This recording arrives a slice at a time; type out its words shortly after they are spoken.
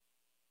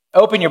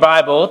Open your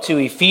Bible to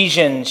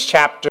Ephesians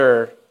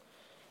chapter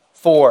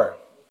 4.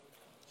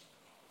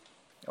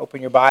 Open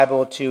your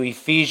Bible to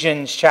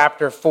Ephesians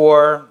chapter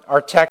 4.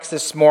 Our text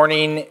this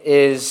morning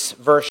is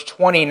verse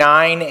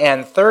 29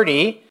 and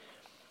 30.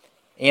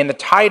 And the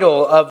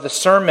title of the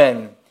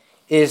sermon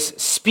is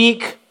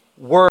Speak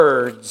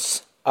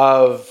Words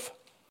of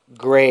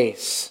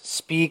Grace.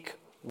 Speak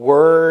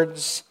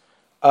Words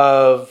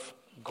of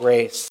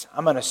Grace.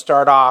 I'm going to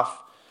start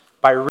off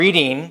by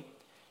reading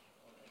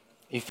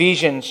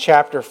Ephesians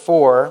chapter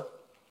 4,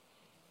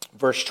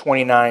 verse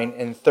 29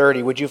 and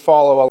 30. Would you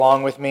follow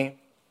along with me?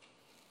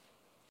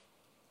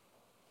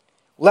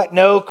 Let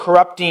no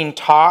corrupting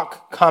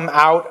talk come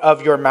out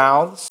of your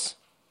mouths,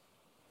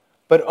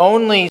 but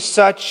only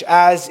such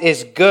as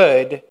is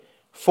good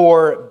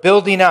for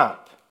building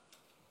up,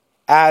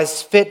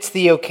 as fits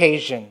the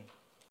occasion,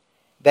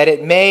 that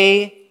it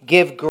may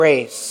give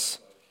grace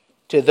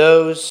to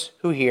those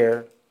who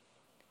hear.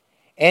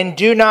 And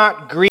do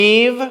not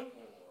grieve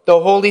the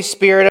Holy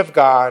Spirit of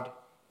God,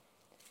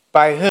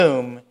 by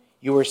whom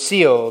you were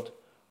sealed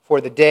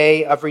for the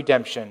day of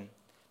redemption.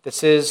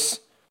 This is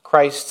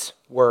Christ's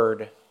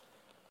word.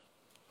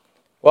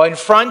 Well, in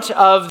front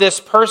of this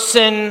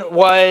person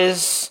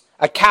was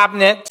a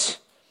cabinet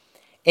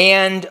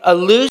and a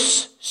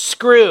loose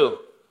screw.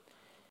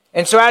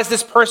 And so as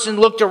this person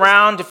looked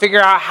around to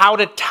figure out how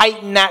to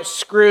tighten that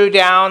screw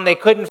down, they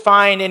couldn't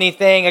find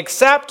anything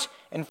except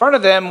in front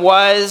of them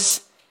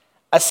was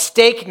a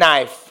steak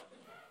knife.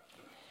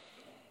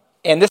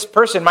 And this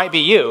person might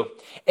be you.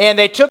 And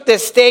they took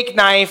this steak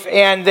knife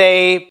and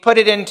they put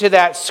it into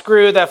that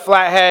screw, the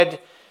flathead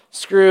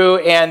screw,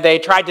 and they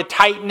tried to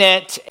tighten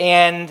it,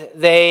 and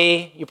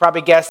they, you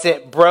probably guessed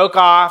it, broke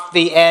off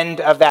the end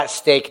of that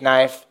steak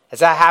knife. Has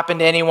that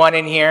happened to anyone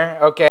in here?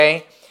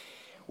 Okay.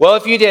 Well,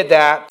 if you did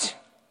that,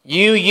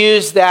 you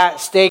used that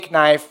steak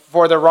knife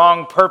for the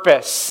wrong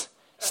purpose.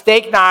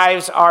 Steak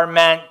knives are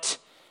meant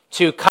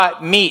to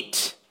cut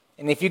meat.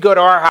 And if you go to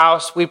our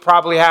house, we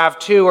probably have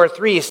 2 or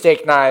 3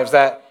 steak knives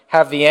that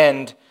have the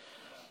end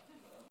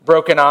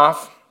broken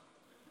off.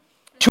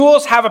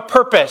 Tools have a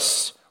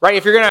purpose, right?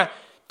 If you're going to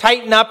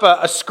tighten up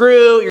a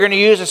screw, you're going to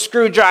use a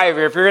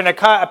screwdriver. If you're going to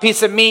cut a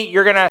piece of meat,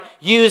 you're going to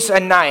use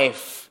a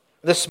knife.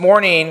 This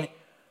morning,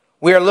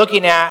 we are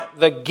looking at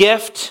the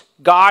gift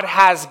God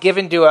has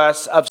given to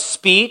us of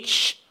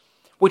speech,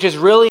 which is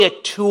really a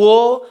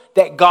tool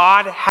that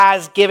God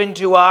has given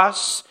to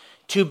us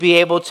to be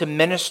able to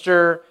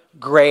minister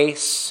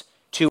grace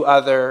to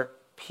other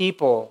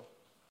people.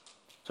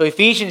 So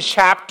Ephesians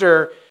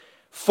chapter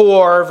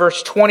 4,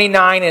 verse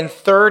 29 and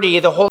 30,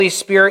 the Holy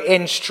Spirit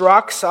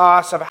instructs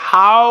us of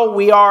how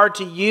we are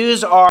to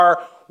use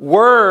our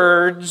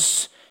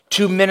words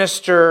to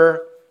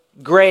minister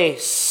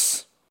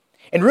grace.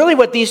 And really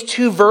what these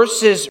 2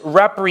 verses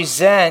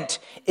represent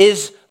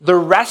is the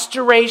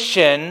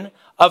restoration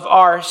of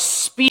our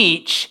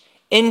speech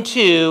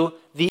into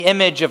the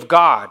image of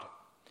God.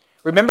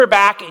 Remember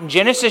back in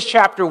Genesis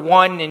chapter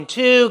 1 and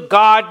 2,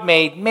 God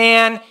made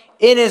man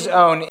in his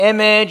own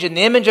image. In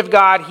the image of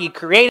God, he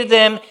created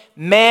them.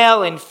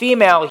 Male and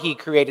female, he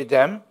created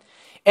them.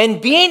 And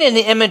being in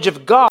the image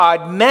of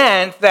God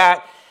meant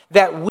that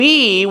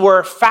we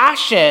were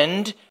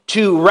fashioned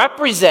to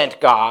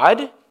represent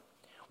God.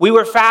 We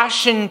were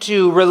fashioned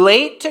to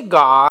relate to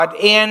God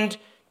and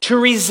to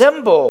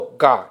resemble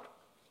God.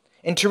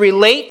 And to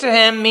relate to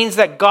him means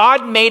that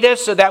God made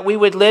us so that we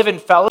would live in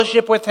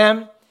fellowship with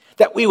him,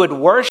 that we would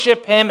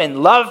worship him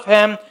and love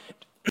him.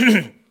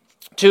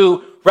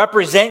 To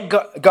represent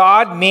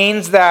God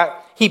means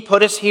that he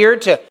put us here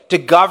to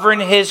govern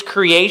his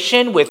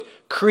creation with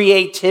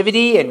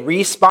creativity and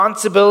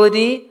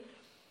responsibility.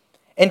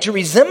 And to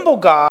resemble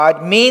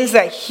God means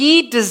that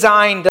he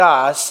designed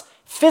us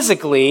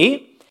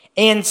physically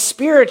and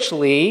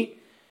spiritually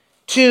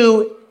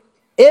to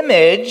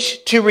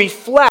image, to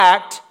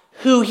reflect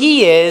who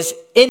he is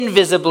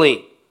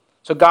invisibly.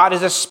 So God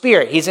is a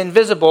spirit. He's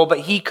invisible, but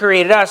he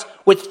created us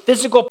with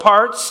physical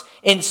parts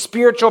and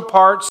spiritual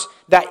parts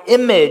that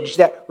image,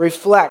 that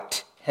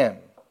reflect him.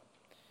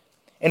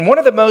 And one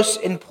of the most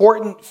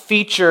important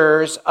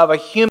features of a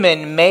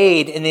human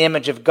made in the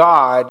image of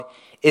God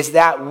is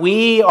that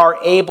we are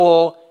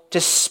able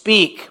to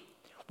speak,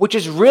 which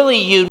is really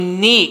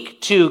unique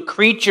to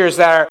creatures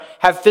that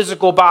have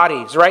physical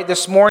bodies, right?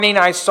 This morning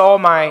I saw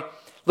my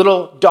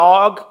little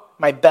dog,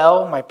 my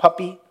Belle, my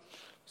puppy.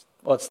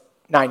 Well, it's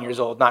 9 years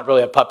old, not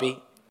really a puppy,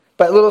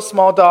 but a little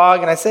small dog.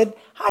 And I said,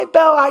 "Hi,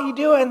 Belle, how you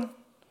doing?"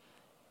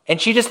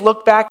 And she just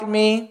looked back at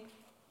me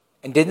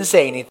and didn't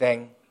say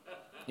anything.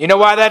 You know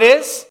why that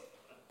is?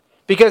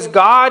 Because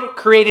God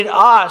created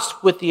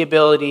us with the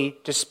ability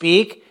to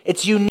speak.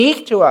 It's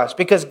unique to us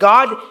because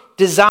God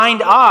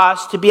designed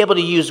us to be able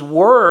to use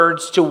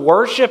words to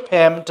worship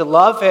him, to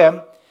love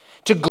him,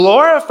 to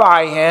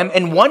glorify him.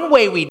 And one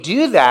way we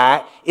do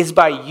that is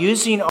by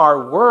using our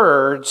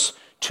words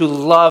to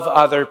love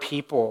other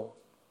people.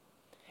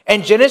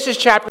 In Genesis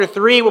chapter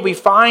 3, what we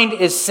find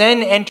is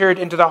sin entered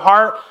into the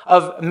heart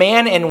of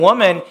man and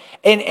woman,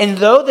 and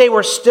though they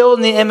were still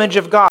in the image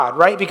of God,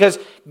 right? Because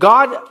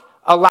God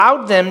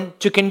allowed them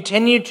to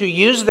continue to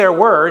use their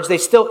words. They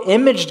still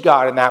imaged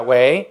God in that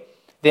way.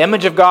 The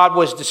image of God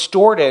was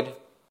distorted.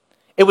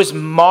 It was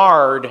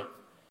marred.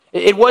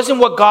 It wasn't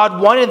what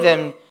God wanted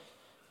them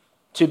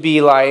to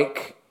be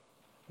like.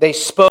 They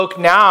spoke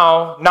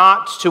now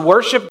not to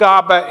worship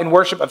God, but in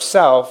worship of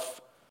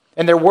self.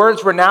 And their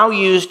words were now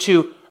used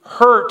to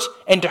hurt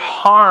and to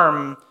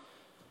harm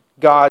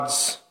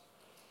God's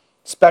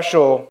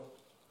special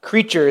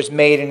creatures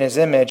made in his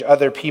image,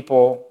 other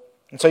people.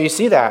 And so you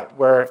see that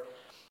where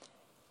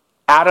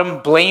Adam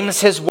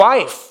blames his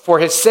wife for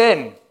his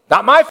sin.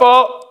 Not my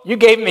fault. You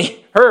gave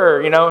me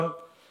her, if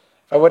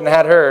I wouldn't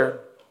have had her.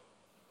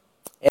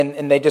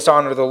 And they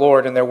dishonor the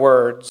Lord in their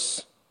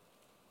words.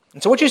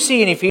 And so what you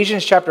see in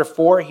Ephesians chapter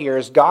 4 here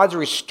is God's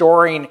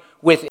restoring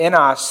within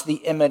us the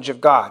image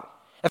of God.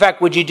 In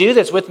fact, would you do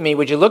this with me?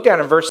 Would you look down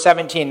in verse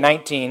 17 and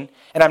 19?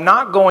 And I'm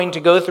not going to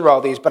go through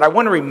all these, but I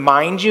want to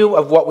remind you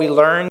of what we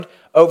learned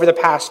over the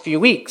past few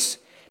weeks.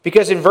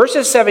 Because in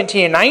verses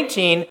 17 and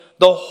 19,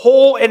 the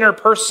whole inner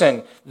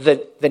person,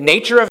 the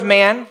nature of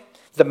man,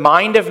 the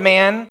mind of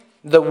man,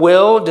 the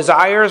will,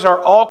 desires are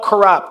all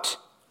corrupt.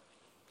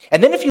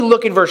 And then if you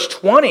look in verse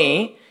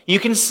 20, you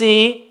can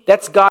see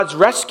that's God's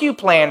rescue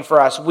plan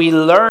for us. We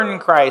learn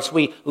Christ.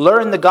 We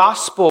learn the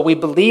gospel. We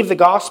believe the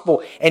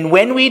gospel. And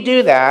when we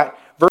do that,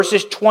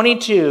 verses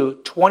 22,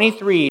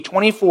 23,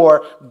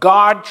 24,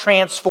 God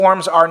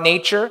transforms our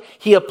nature.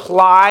 He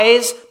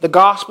applies the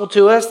gospel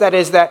to us. That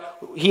is, that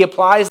he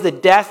applies the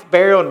death,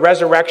 burial, and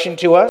resurrection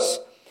to us.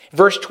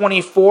 Verse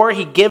 24,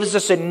 he gives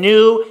us a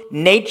new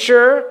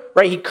nature,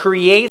 right? He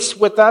creates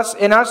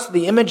in us,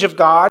 the image of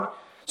God.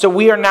 So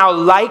we are now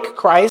like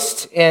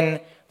Christ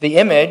in the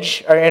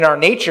image, or in our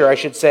nature, I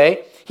should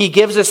say. He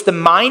gives us the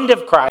mind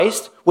of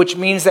Christ, which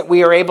means that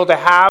we are able to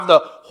have the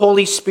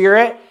Holy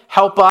Spirit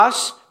help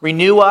us,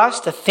 renew us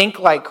to think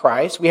like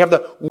Christ. We have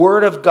the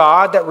Word of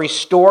God that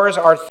restores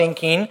our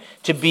thinking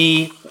to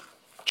be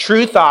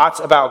true thoughts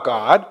about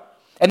God.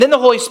 And then the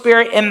Holy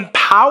Spirit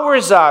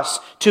empowers us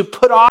to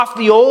put off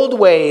the old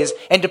ways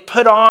and to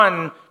put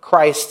on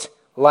Christ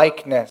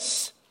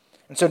likeness.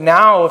 And so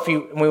now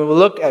when we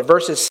look at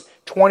verses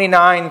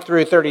 29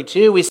 through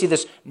 32, we see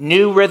this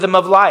new rhythm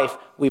of life.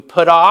 We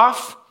put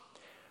on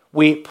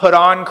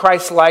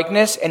Christ's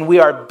likeness, and we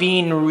are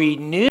being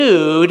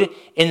renewed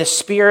in the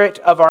spirit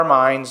of our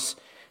minds.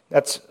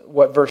 That's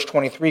what verse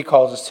 23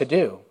 calls us to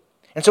do.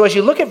 And so as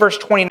you look at verse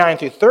 29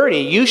 through 30,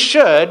 you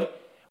should,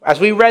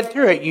 as we read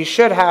through it, you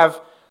should have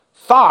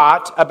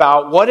thought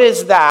about what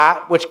is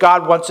that which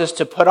God wants us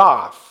to put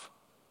off.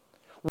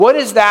 What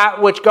is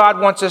that which God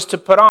wants us to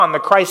put on, the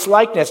Christ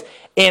likeness?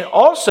 And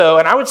also,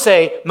 and I would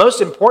say most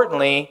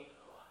importantly,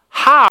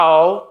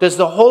 how does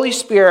the Holy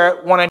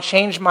Spirit want to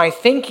change my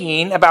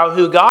thinking about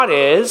who God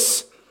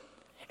is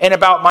and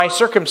about my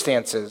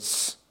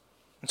circumstances?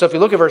 And so if you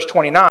look at verse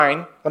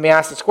 29, let me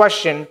ask this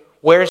question,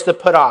 where's the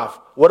put off?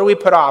 What do we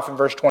put off in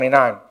verse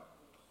 29?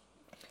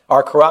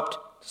 Our corrupt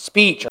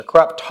speech, our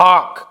corrupt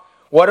talk.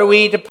 What are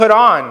we to put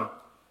on?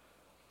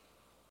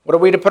 What are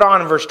we to put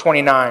on in verse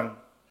 29?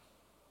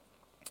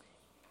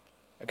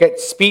 Okay,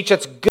 speech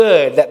that's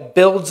good, that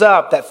builds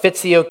up, that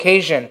fits the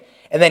occasion.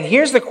 And then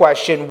here's the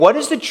question, what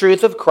is the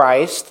truth of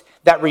Christ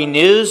that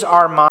renews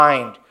our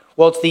mind?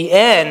 Well, it's the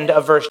end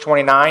of verse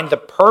 29, the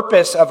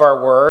purpose of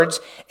our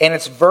words, and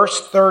it's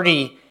verse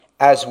 30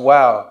 as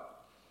well.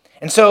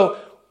 And so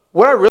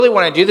what I really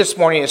want to do this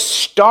morning is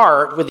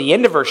start with the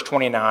end of verse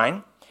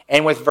 29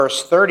 and with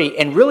verse 30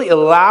 and really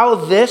allow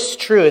this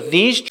truth,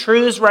 these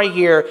truths right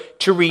here,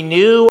 to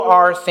renew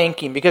our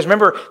thinking. Because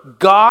remember,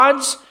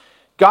 God's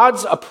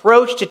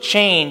approach to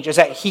change is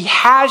that he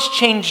has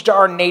changed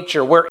our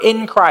nature. We're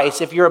in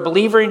Christ. If you're a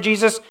believer in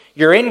Jesus,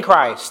 you're in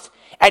Christ.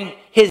 And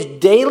his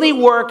daily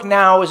work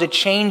now is to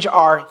change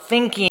our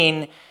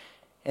thinking,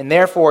 and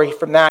therefore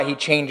from that he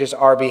changes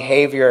our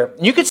behavior.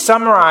 You could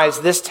summarize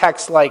this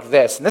text like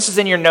this, and this is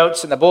in your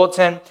notes in the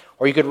bulletin,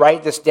 or you could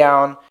write this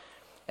down.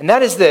 And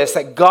that is this,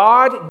 that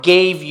God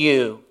gave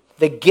you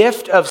the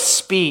gift of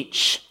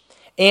speech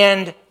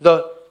and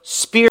the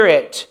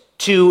Spirit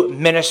to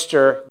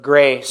minister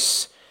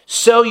grace.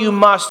 So you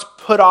must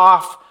put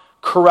off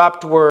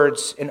corrupt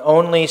words and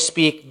only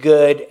speak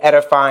good,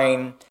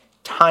 edifying,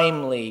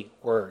 timely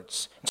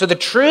words. And so the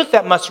truth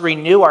that must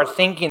renew our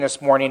thinking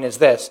this morning is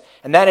this,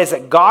 and that is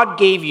that God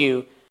gave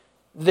you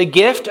the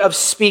gift of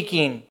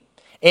speaking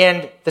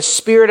and the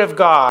Spirit of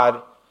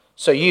God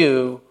so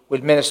you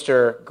would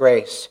minister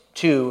grace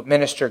to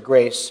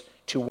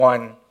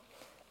one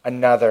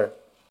another.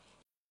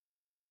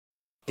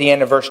 The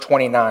end of verse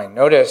 29.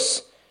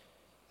 Notice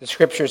the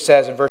scripture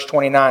says in verse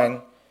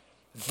 29,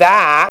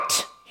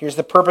 that, here's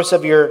the purpose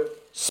of your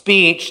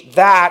speech,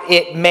 that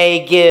it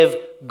may give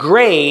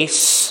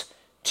grace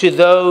to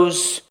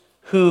those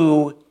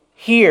who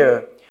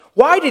hear.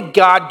 Why did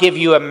God give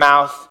you a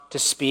mouth to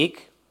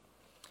speak?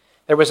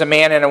 There was a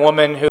man and a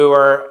woman who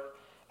were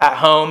at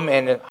home,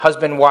 and a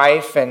husband,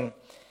 wife, and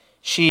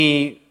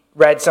she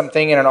read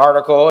something in an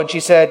article, and she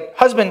said,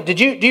 husband, do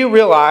you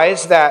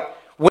realize that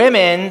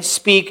women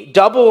speak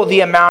double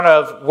the amount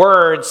of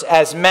words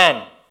as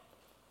men?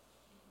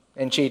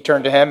 And she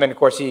turned to him, and of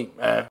course he,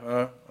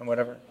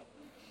 whatever.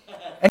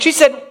 And she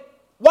said,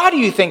 why do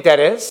you think that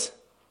is?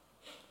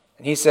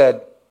 And he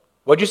said,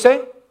 what'd you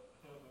say?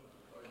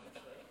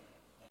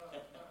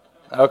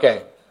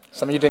 Okay,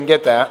 some of you didn't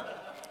get that.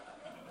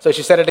 So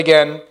she said it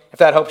again, if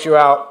that helps you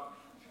out.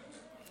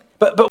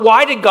 But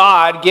why did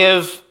God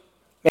give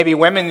maybe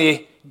women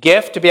the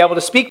gift to be able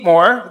to speak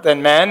more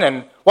than men?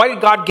 And why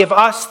did God give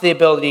us the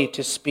ability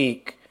to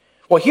speak?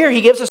 Well, here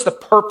he gives us the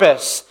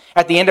purpose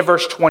at the end of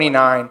verse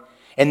 29.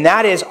 And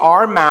that is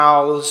our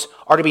mouths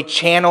are to be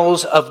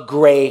channels of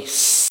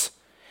grace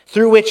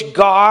through which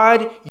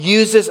God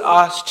uses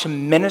us to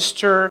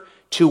minister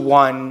to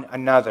one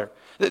another.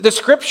 The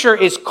scripture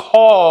is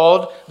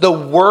called the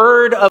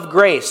word of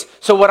grace.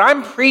 So what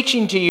I'm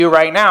preaching to you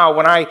right now,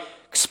 when I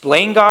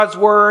explain God's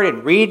word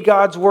and read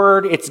God's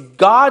word, it's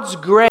God's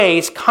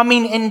grace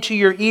coming into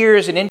your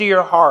ears and into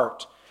your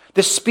heart.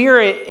 The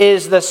Spirit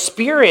is the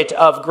Spirit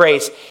of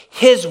grace.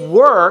 His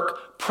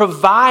work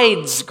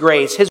provides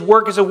grace. His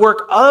work is a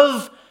work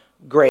of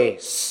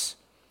grace.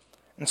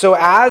 And so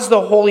as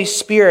the Holy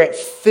Spirit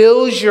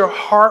fills your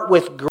heart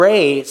with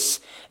grace,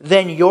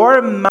 then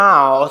your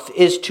mouth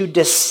is to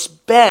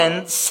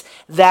dispense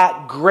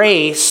that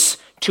grace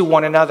to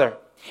one another.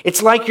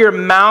 It's like your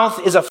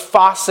mouth is a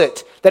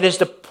faucet that is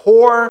to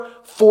pour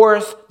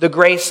forth the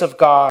grace of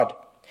God.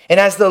 And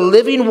as the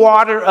living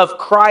water of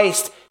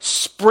Christ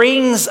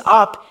springs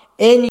up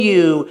in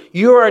you,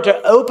 you are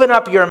to open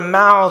up your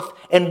mouth,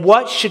 and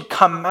what should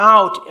come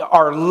out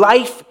are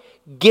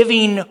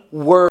life-giving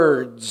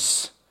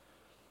words.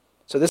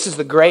 So this is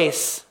the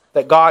grace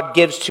that God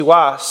gives to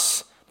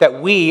us,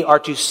 that we are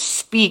to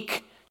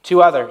speak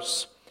to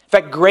others. In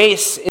fact,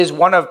 grace is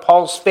one of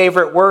Paul's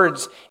favorite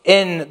words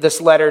in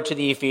this letter to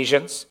the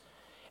Ephesians.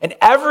 And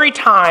every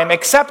time,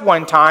 except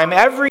one time,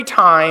 every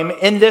time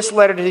in this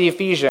letter to the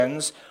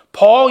Ephesians,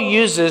 Paul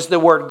uses the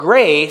word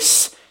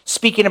grace,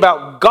 speaking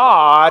about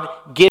God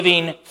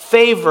giving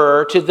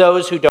favor to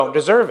those who don't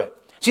deserve it.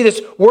 See,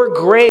 this word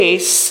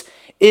grace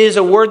is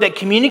a word that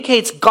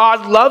communicates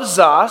God loves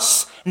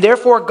us, and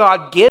therefore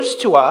God gives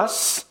to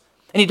us.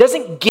 And he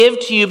doesn't give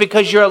to you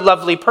because you're a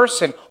lovely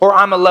person or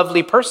I'm a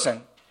lovely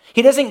person.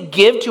 He doesn't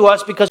give to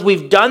us because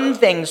we've done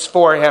things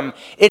for him.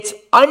 It's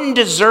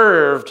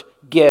undeserved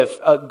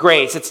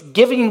grace. It's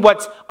giving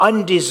what's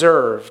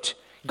undeserved.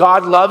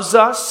 God loves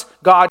us.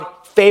 God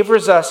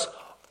favors us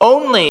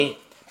only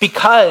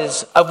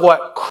because of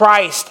what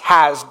Christ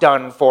has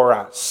done for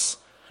us.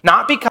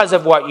 Not because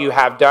of what you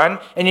have done.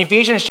 In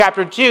Ephesians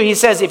chapter 2, he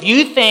says, if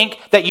you think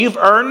that you've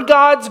earned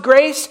God's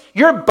grace,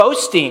 you're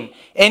boasting.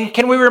 And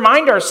can we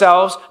remind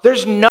ourselves,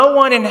 there's no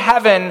one in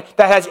heaven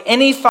that has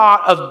any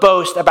thought of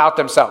boast about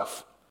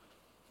themselves.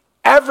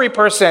 Every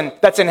person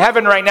that's in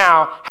heaven right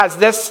now has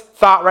this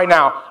thought right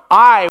now.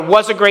 I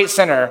was a great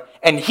sinner,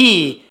 and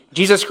he,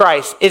 Jesus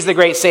Christ, is the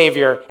great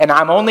Savior, and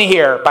I'm only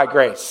here by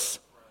grace.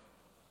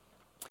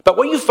 But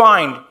what you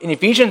find in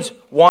Ephesians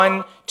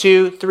 1,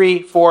 2,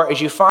 3, 4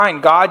 is you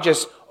find God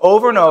just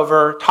over and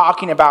over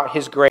talking about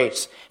his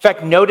grace. In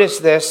fact, notice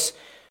this.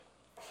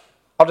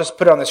 I'll just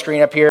put it on the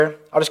screen up here.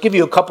 I'll just give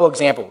you a couple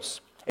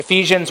examples.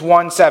 Ephesians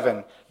 1,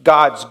 7.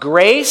 God's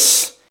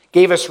grace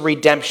gave us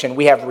redemption.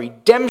 We have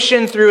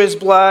redemption through his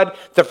blood,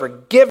 the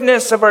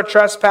forgiveness of our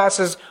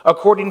trespasses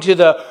according to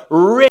the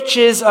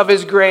riches of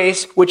his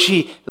grace, which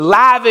he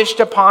lavished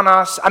upon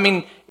us. I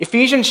mean,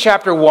 Ephesians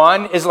chapter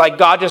 1 is like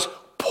God just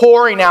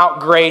pouring out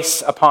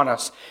grace upon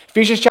us.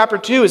 Ephesians chapter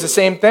 2 is the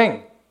same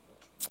thing.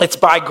 It's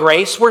by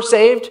grace we're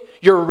saved.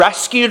 You're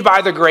rescued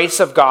by the grace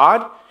of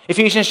God.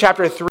 Ephesians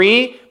chapter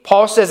 3,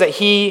 Paul says that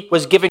he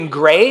was given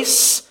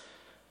grace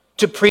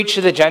to preach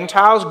to the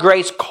Gentiles.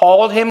 Grace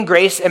called him.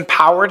 Grace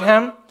empowered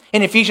him.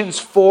 In Ephesians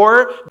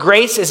 4,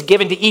 grace is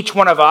given to each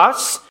one of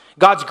us.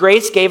 God's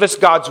grace gave us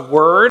God's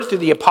word through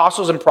the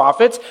apostles and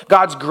prophets.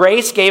 God's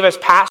grace gave us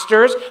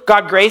pastors.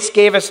 God's grace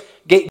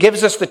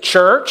gives us the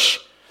church.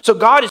 So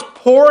God is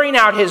pouring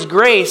out his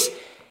grace.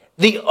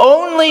 The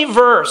only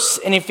verse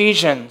in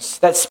Ephesians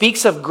that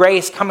speaks of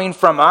grace coming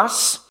from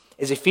us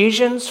is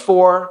Ephesians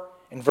 4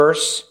 and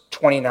verse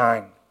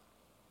 29.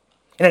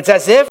 And it's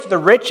as if the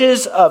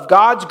riches of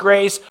God's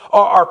grace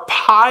are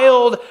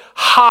piled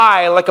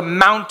high like a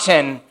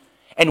mountain,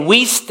 and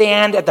we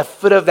stand at the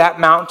foot of that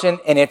mountain,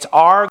 and it's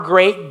our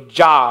great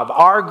job,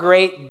 our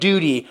great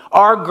duty,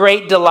 our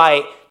great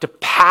delight to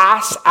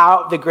pass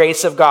out the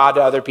grace of God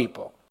to other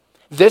people.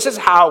 This is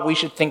how we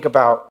should think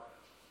about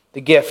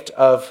the gift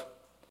of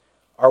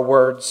our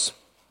words.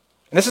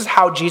 And this is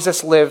how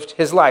Jesus lived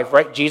his life,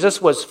 right?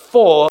 Jesus was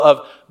full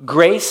of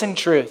grace and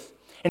truth.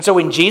 And so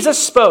when Jesus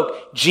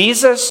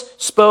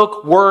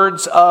spoke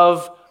words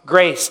of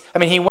grace. I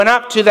mean, he went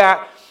up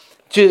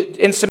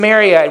in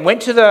Samaria and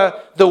went to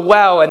the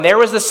well, and there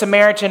was the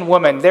Samaritan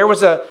woman. There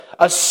was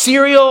a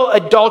serial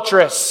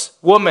adulterous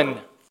woman.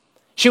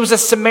 She was a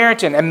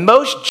Samaritan, and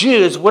most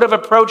Jews would have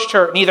approached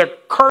her and either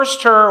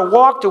cursed her or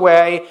walked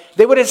away.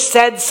 They would have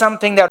said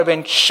something that would have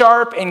been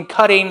sharp and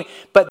cutting,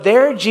 but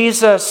there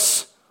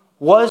Jesus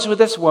was with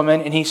this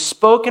woman, and he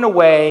spoke in a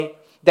way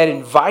that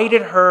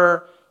invited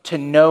her to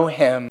know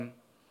him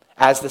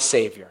as the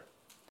Savior.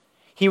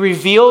 He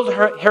revealed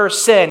her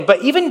sin,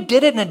 but even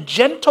did it in a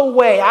gentle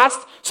way,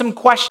 asked some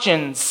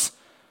questions,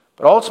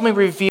 but ultimately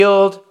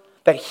revealed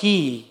that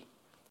he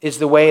is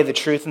the way, the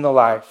truth, and the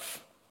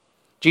life.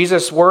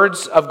 Jesus'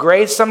 words of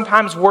grace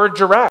sometimes were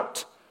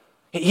direct.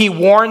 He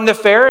warned the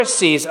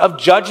Pharisees of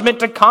judgment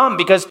to come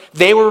because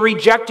they were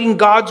rejecting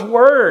God's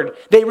word.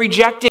 They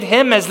rejected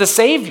him as the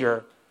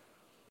Savior.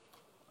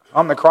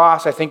 On the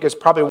cross, I think, is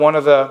probably one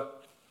of the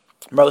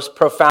most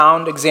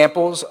profound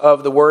examples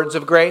of the words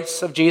of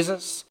grace of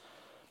Jesus.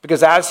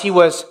 Because as he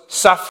was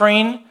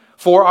suffering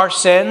for our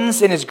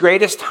sins in his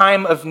greatest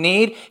time of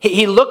need,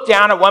 he looked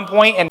down at one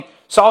point and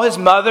saw his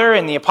mother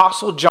and the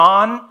Apostle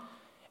John,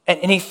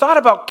 and he thought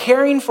about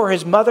caring for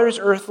his mother's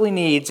earthly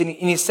needs. And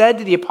he said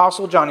to the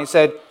Apostle John, he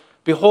said,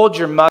 "Behold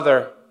your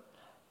mother."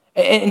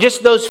 And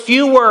just those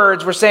few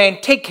words were saying,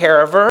 take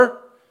care of her.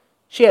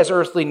 She has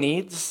earthly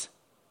needs.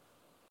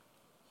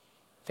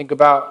 Think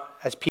about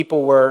as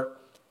people were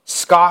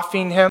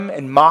scoffing him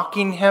and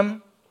mocking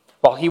him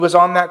while he was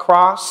on that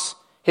cross,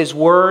 his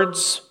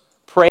words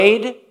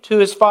prayed to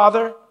his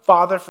Father,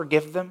 "Father,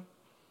 forgive them."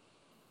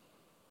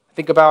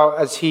 Think about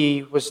as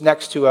he was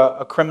next to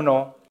a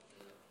criminal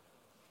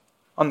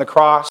on the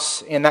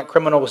cross, and that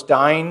criminal was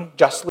dying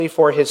justly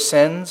for his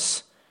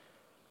sins.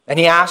 And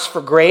he asked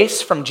for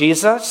grace from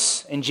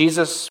Jesus, and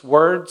Jesus'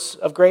 words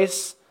of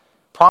grace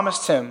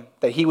promised him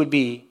that he would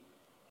be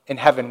in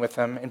heaven with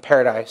him in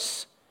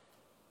paradise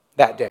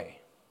that day.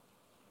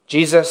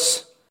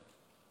 Jesus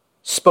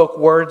spoke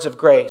words of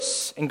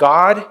grace, and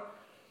God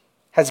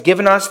has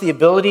given us the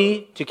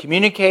ability to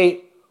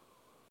communicate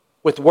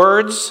with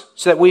words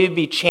so that we would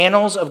be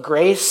channels of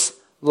grace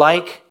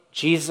like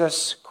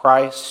Jesus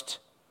Christ.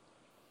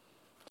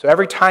 So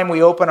every time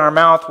we open our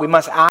mouth, we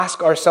must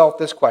ask ourselves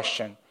this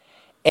question: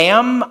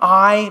 am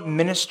I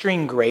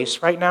ministering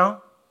grace right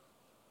now?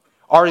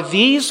 Are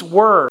these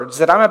words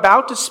that I'm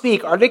about to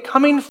speak, are they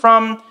coming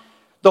from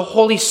the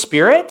Holy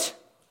Spirit?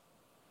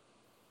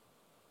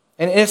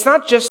 And it's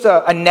not just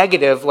a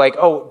negative, like,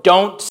 oh,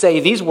 don't say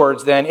these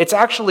words then. It's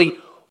actually,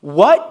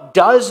 what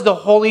does the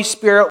Holy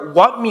Spirit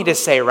want me to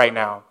say right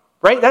now?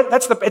 Right?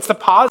 It's the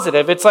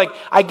positive. It's like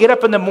I get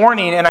up in the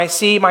morning and I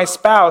see my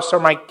spouse or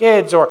my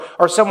kids or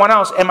someone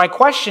else. And my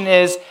question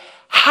is,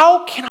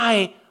 how can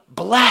I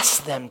bless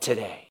them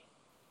today?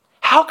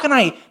 How can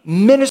I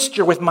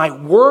minister with my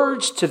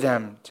words to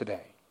them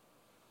today?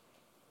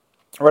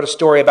 I read a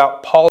story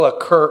about Paula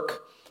Kirk.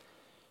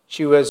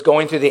 She was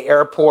going through the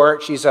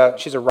airport. She's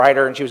a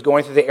writer, and she was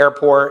going through the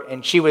airport,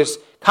 and she was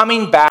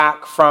coming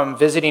back from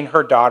visiting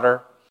her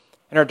daughter.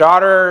 And her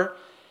daughter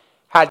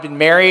had been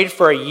married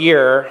for a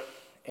year,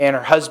 and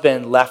her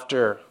husband left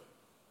her.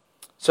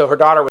 So her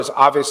daughter was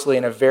obviously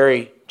in a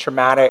very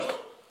traumatic,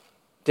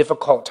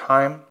 difficult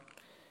time.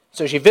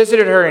 So she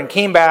visited her and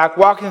came back,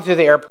 walking through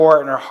the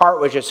airport, and her heart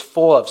was just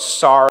full of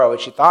sorrow.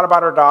 And she thought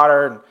about her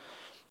daughter and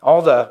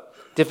all the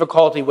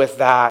difficulty with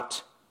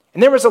that.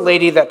 And there was a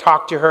lady that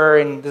talked to her,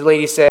 and the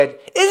lady said,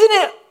 "Isn't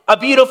it a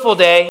beautiful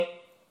day?"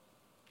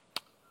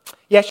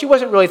 Yeah, she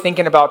wasn't really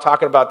thinking about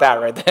talking about that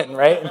right then,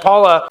 right? And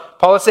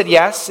Paula said,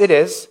 "Yes, it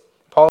is."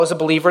 Paula is a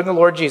believer in the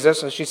Lord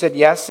Jesus, so she said,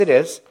 "Yes, it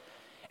is."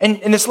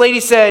 And this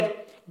lady said,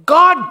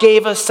 "God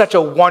gave us such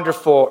a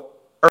wonderful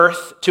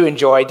earth to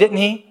enjoy, didn't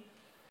he?"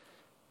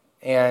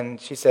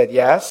 And she said,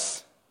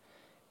 "Yes."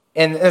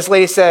 And this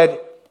lady said,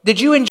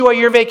 "Did you enjoy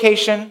your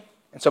vacation?"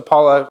 And so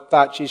Paula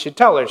thought she should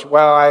tell her,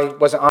 "Well, I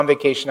wasn't on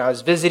vacation. I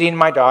was visiting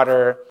my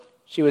daughter.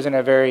 She was in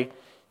a very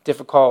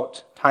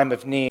difficult time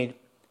of need."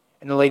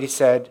 And the lady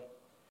said,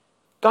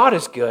 "God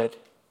is good.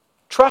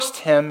 Trust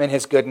him and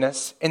his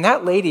goodness." And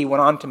that lady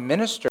went on to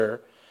minister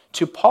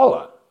to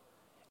Paula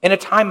in a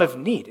time of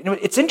need. And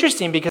it's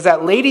interesting because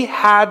that lady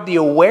had the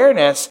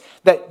awareness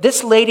that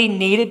this lady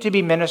needed to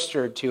be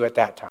ministered to at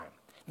that time.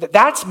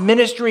 That's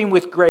ministering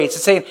with grace.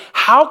 It's saying,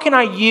 how can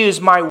I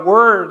use my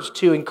words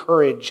to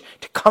encourage,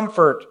 to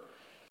comfort,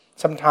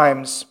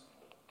 sometimes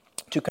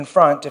to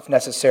confront if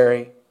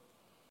necessary.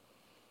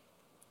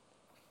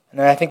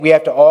 And I think we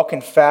have to all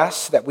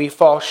confess that we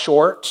fall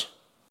short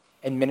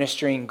in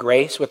ministering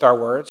grace with our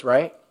words,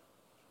 right?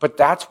 But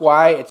that's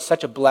why it's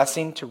such a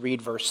blessing to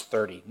read verse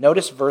 30.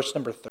 Notice verse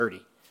number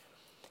 30.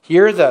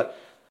 Here the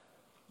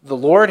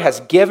Lord has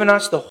given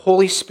us the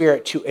Holy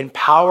Spirit to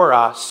empower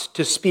us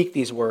to speak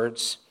these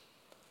words.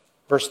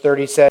 Verse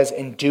 30 says,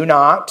 "And do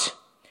not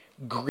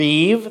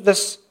grieve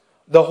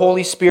the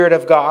Holy Spirit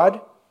of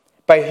God,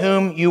 by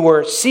whom you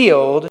were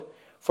sealed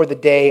for the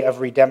day of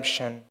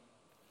redemption."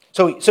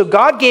 So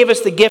God gave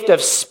us the gift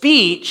of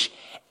speech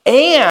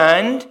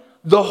and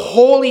the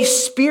Holy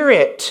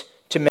Spirit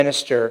to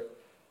minister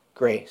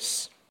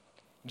grace.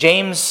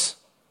 James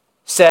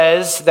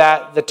says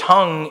that the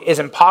tongue is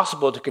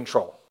impossible to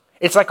control.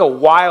 It's like a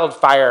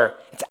wildfire.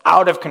 It's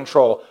out of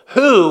control.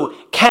 Who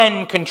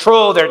can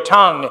control their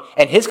tongue?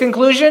 And his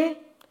conclusion?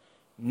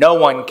 No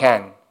one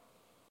can.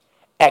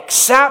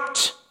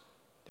 Except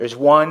there's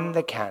one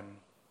that can.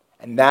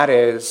 And that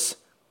is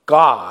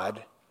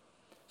God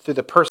through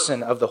the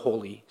person of the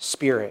Holy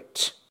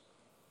Spirit.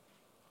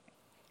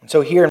 And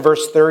so here in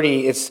verse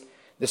 30, it's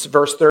This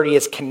verse 30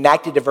 is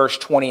connected to verse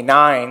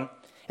 29.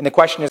 And the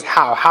question is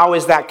how? How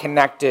is that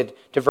connected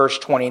to verse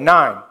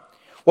 29?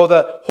 Well,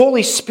 the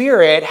Holy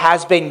Spirit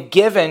has been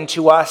given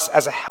to us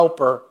as a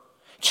helper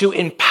to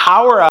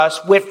empower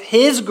us with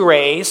his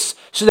grace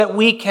so that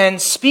we can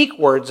speak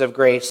words of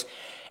grace.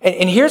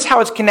 And here's how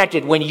it's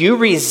connected. When you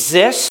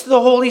resist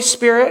the Holy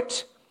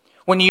Spirit,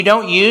 when you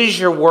don't use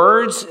your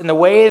words in the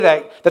way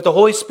that the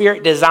Holy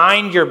Spirit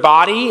designed your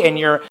body and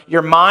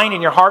your mind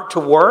and your heart to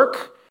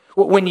work,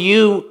 when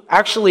you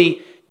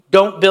actually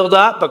don't build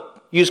up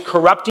but use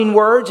corrupting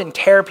words and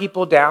tear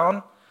people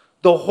down,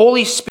 the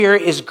Holy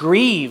Spirit is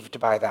grieved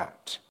by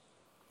that.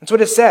 That's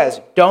what it says.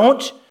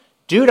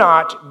 Do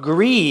not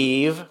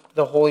grieve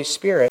the Holy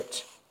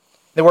Spirit.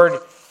 The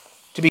word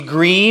to be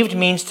grieved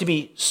means to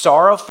be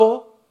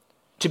sorrowful,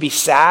 to be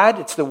sad.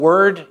 It's the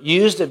word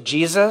used of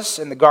Jesus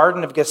in the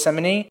Garden of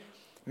Gethsemane,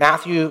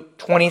 Matthew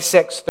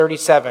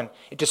 26:37.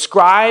 It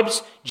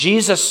describes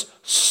Jesus'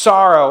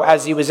 sorrow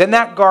as he was in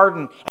that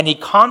garden and he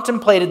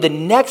contemplated the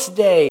next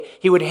day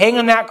he would hang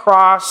on that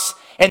cross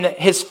and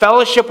his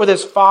fellowship with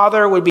his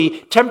Father would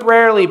be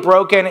temporarily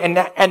broken,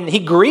 and he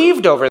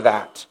grieved over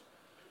that.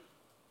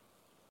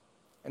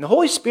 And the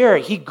Holy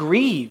Spirit, he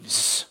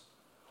grieves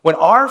when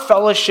our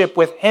fellowship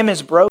with him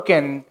is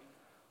broken,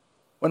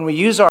 when we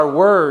use our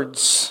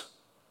words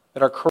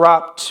that are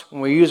corrupt,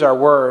 when we use our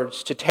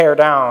words to tear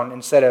down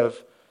instead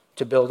of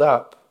to build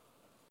up.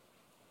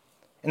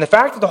 And the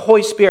fact that the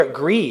Holy Spirit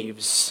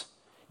grieves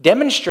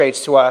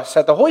demonstrates to us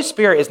that the Holy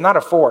Spirit is not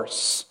a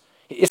force.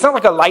 It's not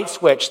like a light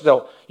switch,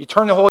 though. You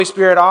turn the Holy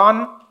Spirit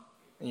on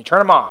and you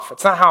turn him off.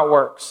 That's not how it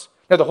works.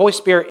 No, the Holy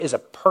Spirit is a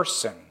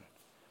person.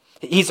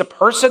 He's a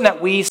person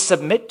that we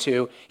submit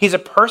to. He's a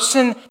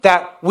person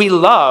that we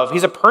love.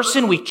 He's a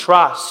person we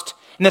trust.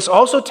 And this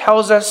also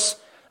tells us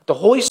the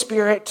Holy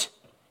Spirit,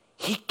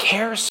 he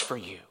cares for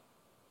you.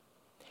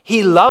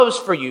 He loves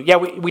for you. Yeah,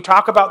 we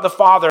talk about the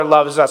Father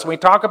loves us. We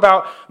talk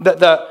about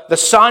the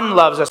Son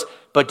loves us.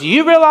 But do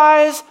you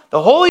realize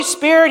the Holy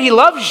Spirit, he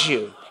loves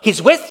you.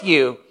 He's with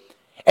you.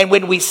 And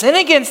when we sin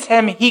against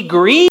him, he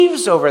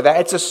grieves over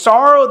that. It's a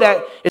sorrow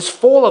that is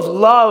full of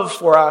love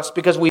for us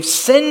because we've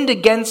sinned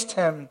against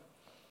him.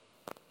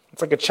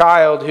 It's like a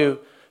child who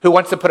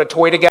wants to put a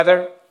toy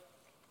together,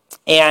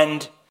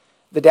 and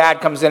the dad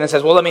comes in and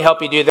says, well, let me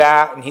help you do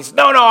that. And he's,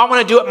 no, I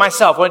want to do it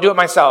myself. And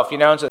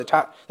so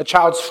the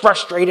child's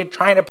frustrated,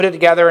 trying to put it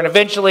together, and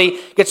eventually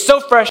gets so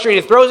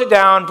frustrated, throws it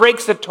down,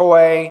 breaks the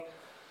toy,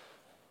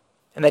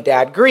 and the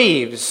dad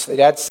grieves. The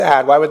dad's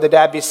sad. Why would the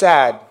dad be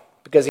sad?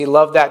 Because he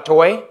loved that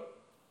toy?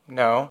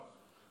 No,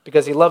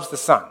 because he loves the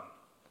son.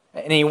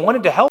 And he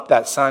wanted to help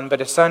that son, but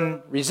his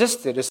son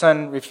resisted. His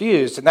son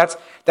refused. And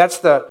that's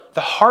the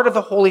heart of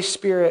the Holy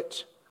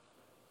Spirit.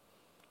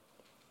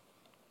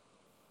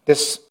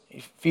 This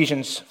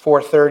Ephesians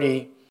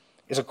 4:30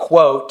 is a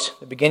quote.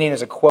 The beginning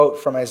is a quote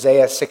from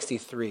Isaiah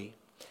 63.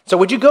 So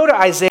would you go to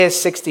Isaiah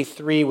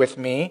 63 with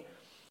me?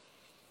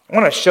 I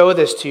want to show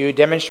this to you,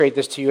 demonstrate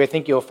this to you. I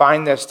think you'll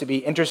find this to be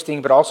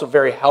interesting, but also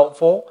very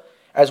helpful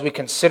as we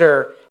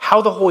consider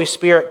how the Holy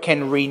Spirit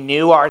can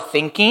renew our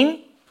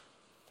thinking,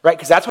 right?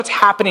 Because that's what's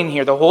happening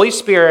here. The Holy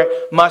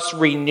Spirit must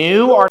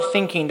renew our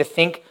thinking to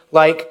think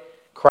like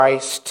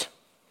Christ.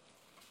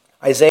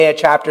 Isaiah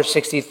chapter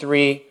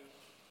 63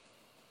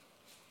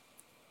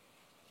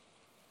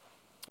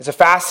 is a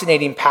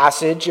fascinating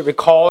passage. It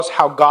recalls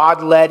how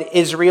God led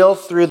Israel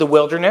through the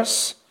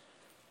wilderness.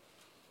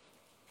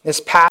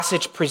 This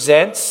passage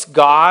presents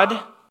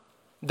God,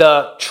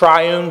 the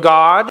triune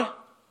God,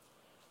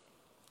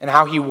 and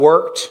how he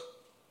worked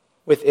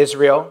with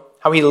Israel,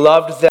 how he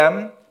loved them.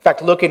 In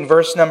fact, look in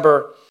verse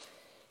number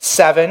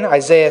 7,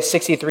 Isaiah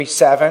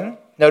 63:7.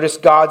 Notice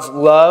God's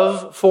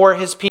love for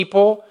his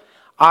people.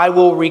 I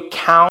will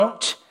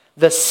recount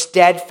the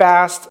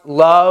steadfast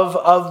love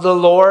of the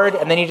Lord.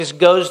 And then he just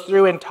goes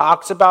through and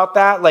talks about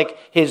that, like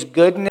his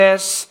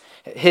goodness,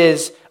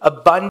 his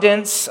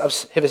abundance of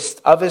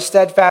his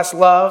steadfast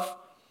love.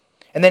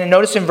 And then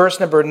notice in verse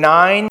number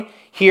 9,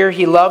 here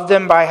he loved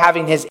them by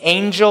having his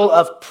angel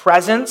of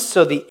presence.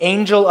 So the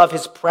angel of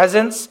his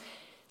presence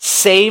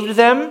saved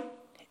them.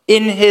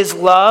 In his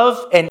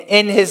love and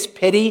in his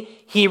pity,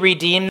 he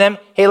redeemed them.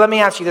 Hey, let me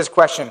ask you this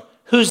question.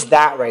 Who's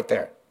that right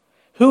there?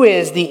 Who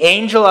is the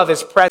angel of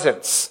his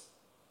presence?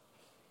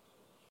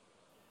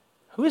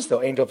 Who is the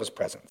angel of his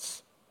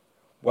presence?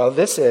 Well,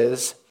 this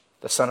is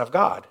the Son of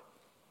God.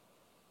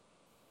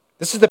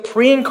 This is the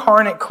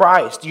pre-incarnate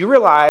Christ. You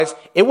realize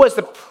it was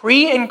the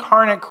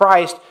pre-incarnate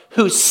Christ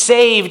who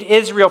saved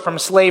Israel from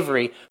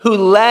slavery, who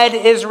led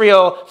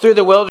Israel through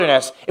the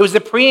wilderness. It was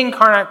the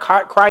pre-incarnate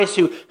Christ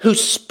who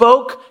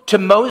spoke to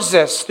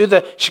Moses through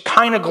the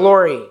Shekinah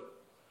glory.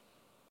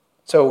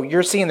 So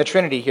you're seeing the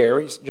Trinity here.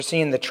 You're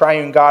seeing the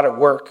triune God at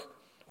work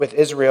with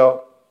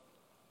Israel.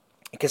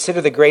 And consider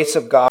the grace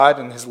of God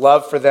and his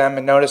love for them.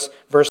 And notice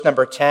verse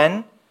number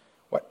 10.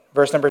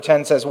 Verse number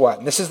 10 says what?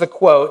 And this is the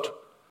quote.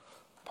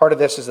 Part of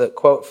this is a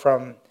quote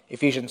from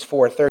Ephesians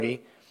 4:30.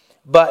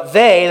 But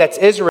they, that's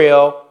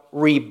Israel,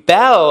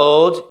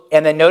 rebelled,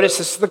 and then notice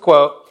this is the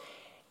quote,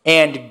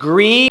 and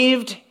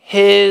grieved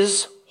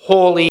his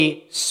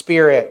Holy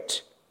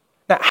Spirit.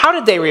 Now, how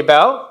did they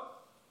rebel?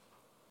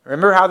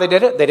 Remember how they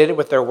did it? They did it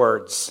with their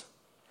words.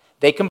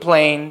 They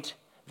complained,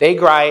 they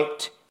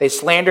griped, they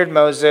slandered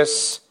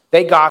Moses,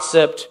 they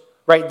gossiped,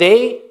 right?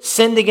 They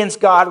sinned against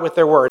God with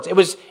their words. It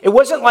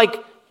wasn't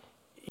like,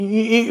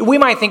 we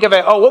might think of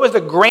it, oh, what was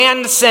the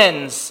grand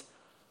sins?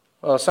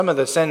 Well, some of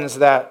the sins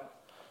that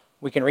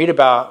we can read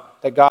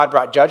about that God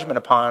brought judgment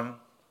upon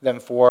them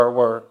for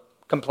were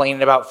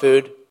complaining about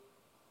food,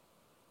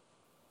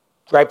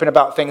 griping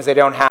about things they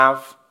don't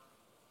have.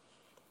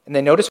 And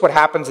then notice what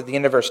happens at the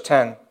end of verse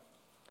 10.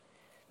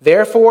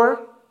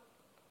 Therefore,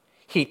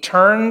 he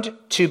turned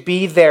to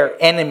be their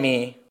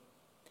enemy,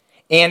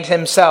 and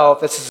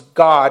himself, this is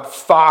God,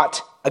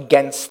 fought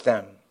against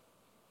them.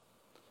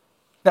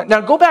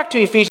 Now go back to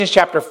Ephesians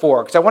chapter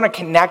 4, because I want to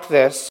connect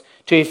this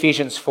to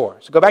Ephesians 4.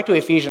 So go back to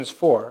Ephesians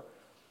 4,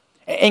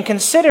 and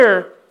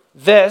consider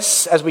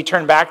this as we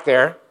turn back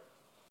there.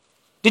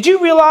 Did you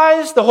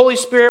realize the Holy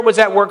Spirit was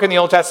at work in the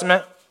Old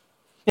Testament?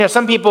 You know,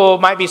 some people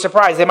might be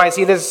surprised. They might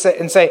see this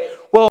and say,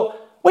 well,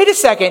 wait a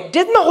second.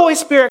 Didn't the Holy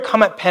Spirit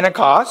come at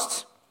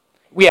Pentecost?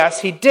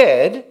 Yes, he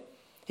did.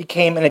 He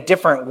came in a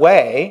different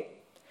way.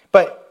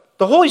 But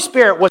the Holy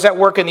Spirit was at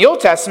work in the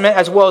Old Testament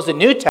as well as the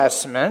New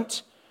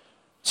Testament.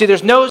 See,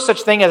 there's no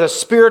such thing as a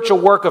spiritual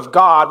work of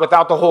God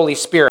without the Holy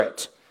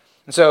Spirit.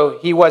 And so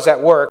he was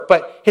at work,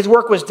 but his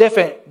work was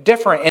different.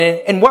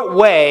 And in what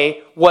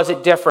way was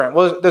it different?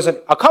 Well, there's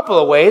a couple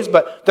of ways,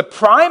 but the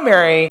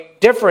primary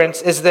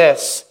difference is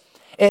this.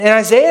 In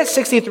Isaiah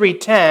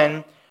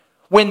 63:10,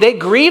 when they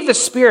grieved the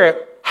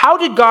Spirit, how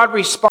did God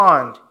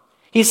respond?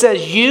 He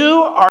says,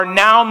 you are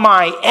now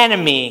my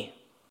enemy.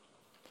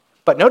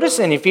 But notice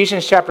in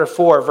Ephesians chapter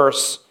 4,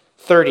 verse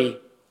 30,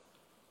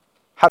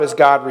 how does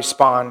God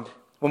respond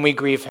when we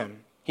grieve him?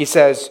 He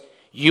says,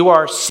 you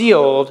are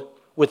sealed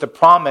with the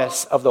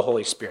promise of the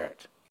Holy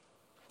Spirit.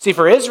 See,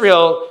 for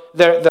Israel,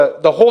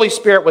 the Holy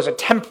Spirit was a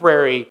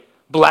temporary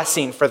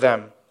blessing for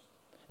them.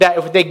 That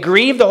if they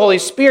grieved the Holy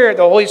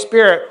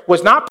Spirit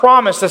was not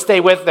promised to stay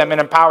with them and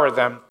empower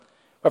them.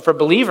 But for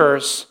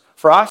believers,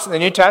 for us in the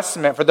New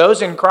Testament, for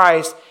those in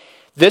Christ,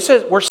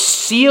 we're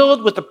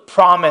sealed with the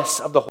promise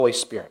of the Holy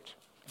Spirit.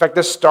 In fact,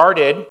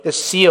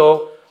 this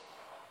seal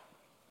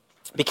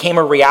became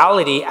a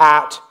reality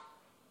at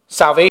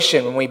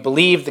salvation when we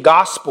believe the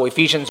gospel.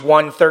 Ephesians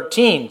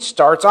 1:13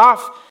 starts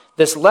off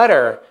this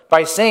letter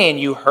by saying,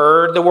 you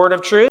heard the word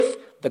of truth,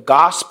 the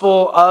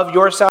gospel of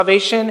your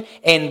salvation,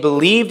 and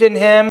believed in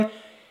him,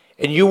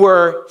 and you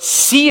were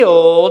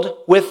sealed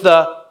with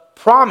the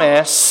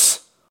promised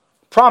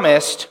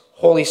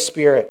Holy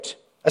Spirit.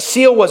 A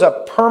seal was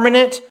a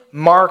permanent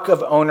mark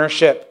of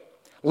ownership.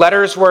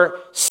 Letters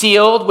were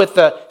sealed with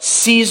the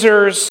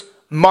Caesar's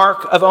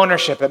mark of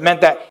ownership. It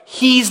meant that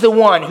he's the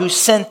one who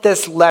sent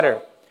this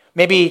letter.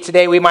 Maybe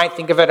today we might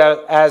think of it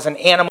as an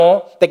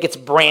animal that gets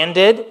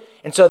branded,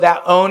 and so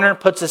that owner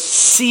puts a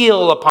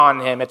seal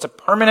upon him. It's a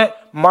permanent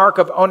mark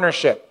of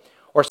ownership.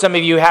 Or some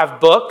of you have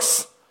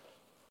books.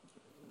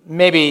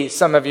 Maybe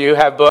some of you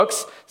have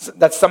books.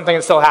 That's something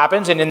that still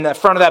happens. And in the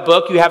front of that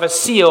book, you have a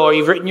seal, or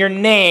you've written your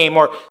name,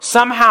 or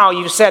somehow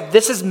you've said,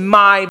 this is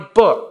my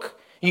book.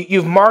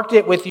 You've marked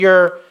it with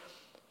your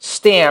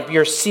stamp,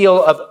 your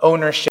seal of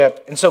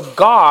ownership. And so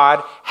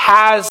God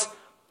has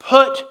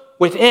put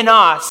within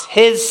us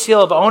his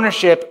seal of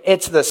ownership.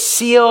 It's the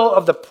seal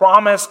of the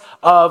promise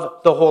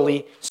of the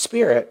Holy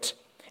Spirit.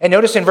 And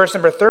notice in verse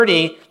number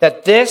 30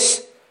 that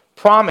this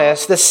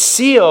promise, the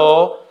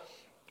seal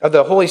of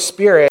the Holy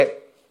Spirit,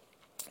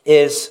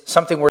 is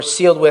something we're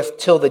sealed with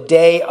till the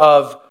day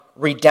of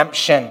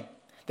redemption.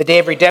 The day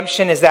of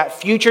redemption is that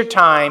future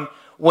time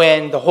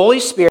when the Holy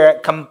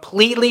Spirit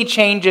completely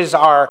changes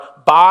our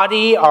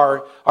body,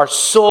 our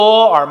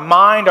soul, our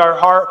mind, our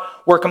heart.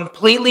 We're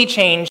completely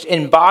changed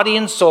in body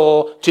and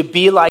soul to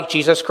be like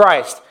Jesus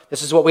Christ.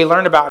 This is what we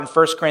learned about in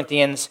 1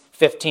 Corinthians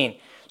 15.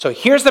 So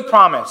here's the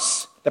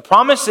promise. The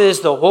promise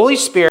is the Holy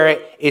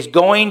Spirit is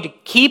going to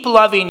keep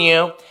loving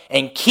you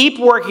and keep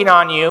working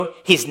on you.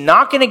 He's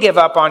not going to give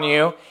up on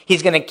you.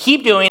 He's going to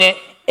keep doing it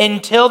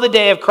until the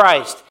day of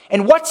Christ.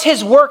 And what's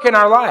his work in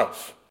our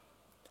life?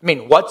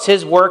 What's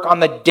his work on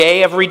the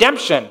day of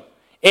redemption?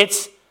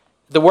 It's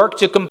the work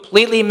to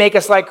completely make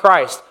us like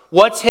Christ.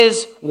 What's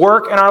his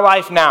work in our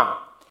life now?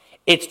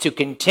 It's to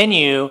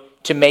continue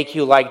to make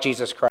you like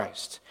Jesus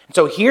Christ. And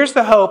so here's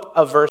the hope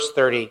of verse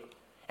 30,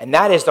 and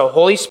that is the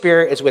Holy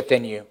Spirit is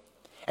within you.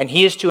 And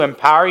he is to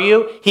empower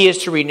you. He is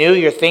to renew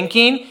your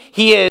thinking.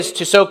 He is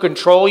to so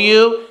control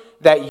you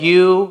that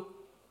you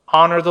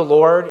honor the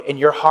Lord in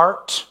your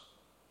heart.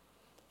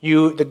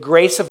 The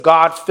grace of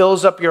God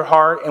fills up your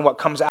heart, and what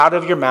comes out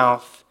of your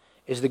mouth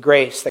is the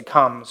grace that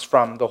comes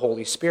from the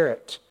Holy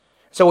Spirit.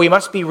 So we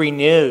must be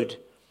renewed.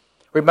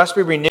 We must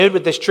be renewed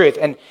with this truth.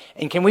 And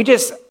can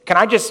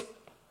I just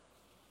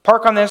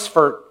park on this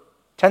for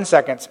 10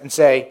 seconds and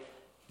say,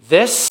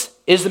 this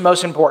is the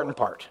most important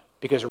part.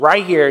 Because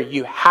right here,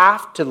 you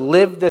have to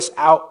live this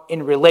out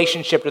in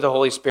relationship to the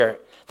Holy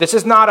Spirit. This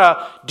is not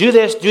a do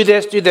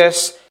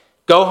this,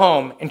 go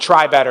home and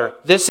try better.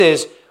 This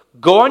is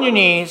go on your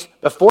knees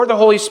before the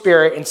Holy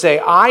Spirit and say,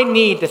 I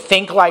need to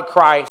think like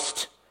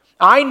Christ.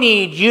 I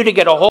need you to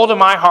get a hold of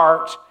my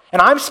heart.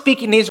 And I'm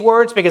speaking these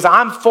words because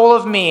I'm full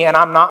of me and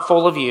I'm not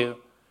full of you.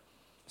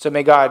 So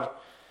may God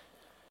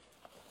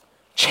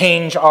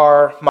change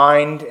our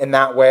mind in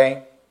that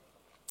way.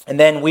 And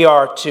then we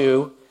are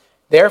to,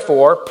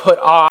 therefore, put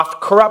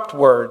off corrupt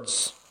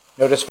words.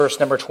 Notice verse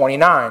number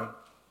 29.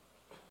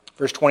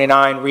 Verse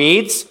 29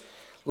 reads,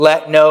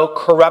 let no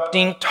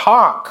corrupting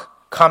talk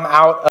come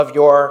out of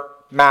your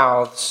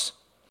mouths.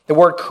 The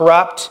word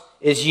corrupt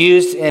is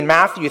used in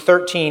Matthew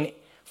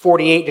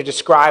 13:48 to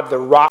describe the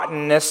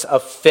rottenness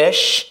of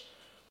fish.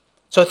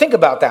 So think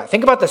about that.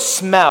 Think about the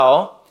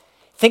smell.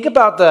 Think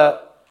about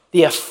the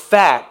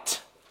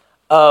effect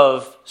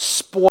of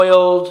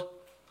spoiled,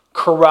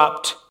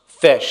 corrupt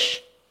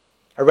fish.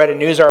 I read a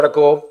news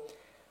article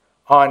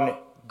on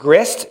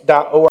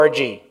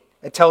grist.org.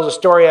 It tells a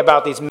story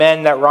about these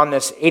men that were on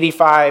this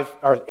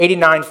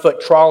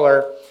 89-foot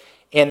trawler,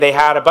 and they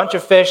had a bunch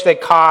of fish they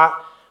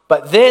caught,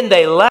 but then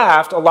they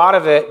left a lot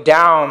of it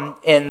down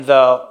in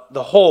the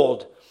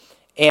hold,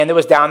 and it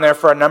was down there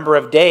for a number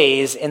of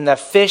days, and the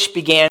fish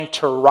began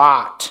to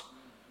rot.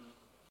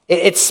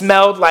 It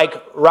smelled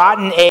like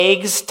rotten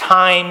eggs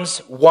times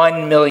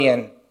 1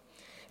 million.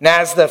 And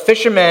as the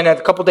fishermen,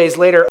 a couple days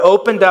later,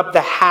 opened up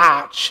the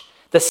hatch,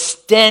 the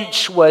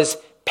stench was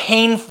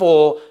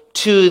painful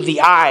to the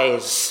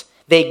eyes.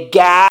 They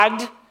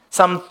gagged,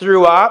 some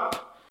threw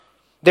up.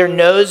 Their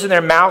nose and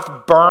their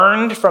mouth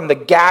burned from the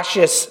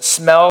gaseous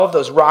smell of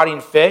those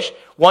rotting fish.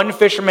 One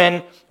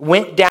fisherman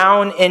went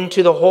down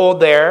into the hold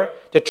there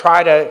to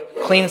try to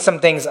clean some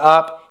things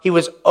up. He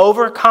was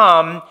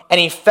overcome and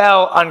he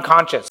fell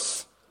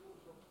unconscious.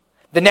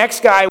 The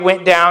next guy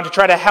went down to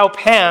try to help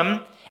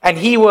him, and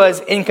he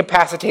was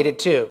incapacitated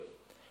too.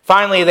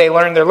 Finally, they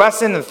learned their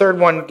lesson. The third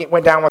one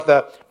went down with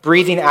a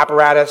breathing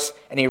apparatus,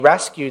 and he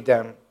rescued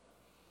them.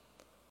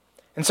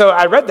 And so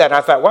I read that, and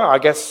I thought, wow, I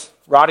guess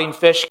rotting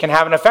fish can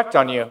have an effect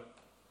on you.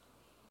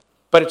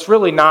 But it's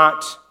really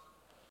not,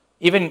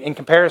 even in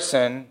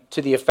comparison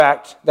to the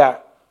effect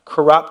that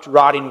corrupt,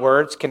 rotting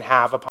words can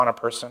have upon a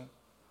person.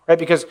 Right?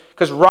 Because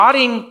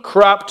rotting,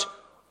 corrupt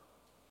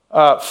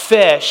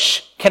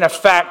fish can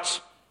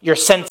affect your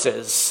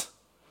senses.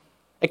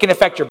 It can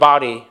affect your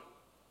body.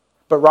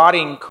 But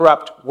rotting,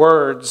 corrupt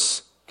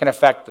words can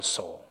affect the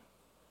soul.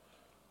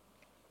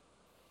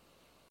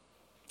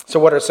 So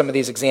what are some of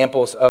these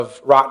examples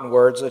of rotten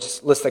words? Let's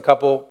just list a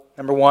couple.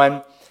 Number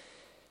one,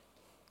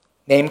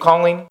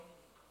 name-calling,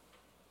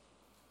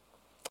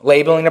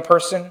 labeling a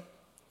person.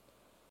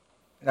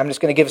 And I'm just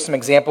going to give some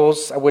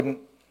examples. I don't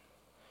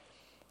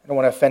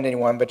want to offend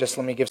anyone, but just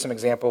let me give some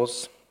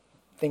examples.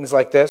 Things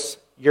like this.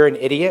 You're an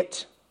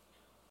idiot.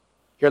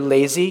 You're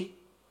lazy.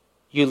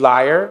 You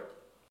liar.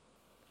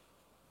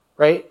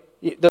 Right?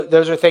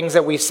 Those are things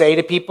that we say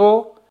to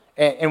people,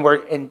 and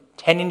we're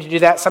intending to do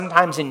that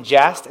sometimes in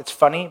jest. It's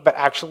funny, but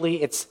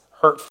actually it's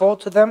hurtful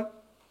to them.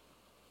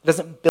 It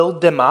doesn't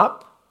build them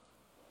up.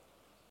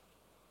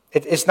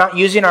 It's not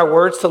using our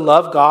words to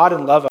love God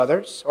and love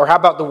others. Or how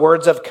about the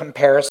words of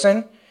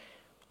comparison?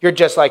 You're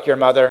just like your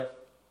mother.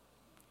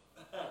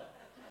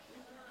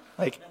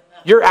 Like,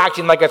 you're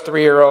acting like a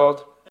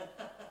 3-year-old.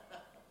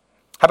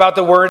 How about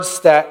the words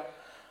that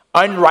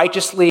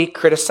unrighteously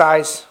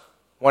criticize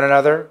one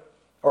another?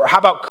 Or how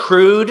about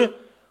crude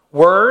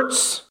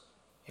words?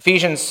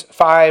 Ephesians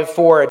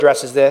 5:4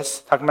 addresses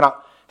this, talking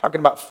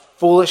about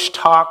foolish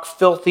talk,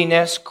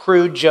 filthiness,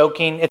 crude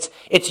joking.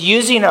 It's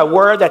using a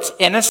word that's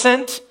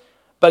innocent,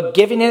 but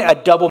giving it a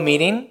double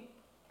meaning,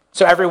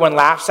 so everyone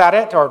laughs at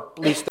it, or at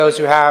least those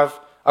who have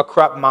a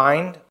corrupt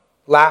mind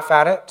laugh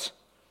at it.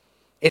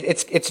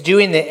 It's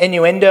doing the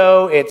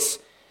innuendo. It's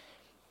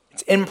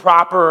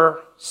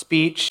improper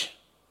speech.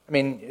 I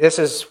mean, this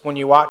is when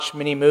you watch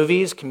many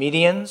movies,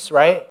 comedians,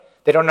 right?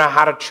 They don't know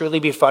how to truly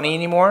be funny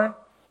anymore.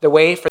 The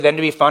way for them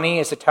to be funny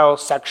is to tell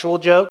sexual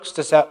jokes,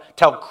 to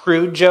tell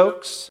crude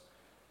jokes.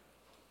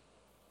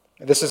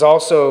 This is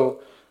also,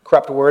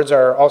 corrupt words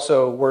are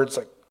also words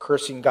like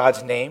cursing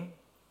God's name,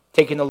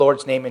 taking the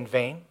Lord's name in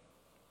vain,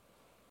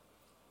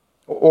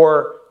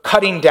 or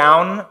cutting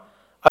down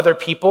other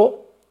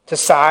people to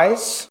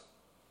size.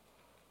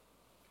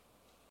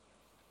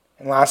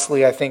 And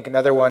lastly, I think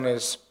another one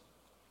is,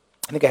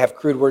 I think I have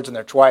crude words in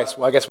there twice.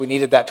 Well, I guess we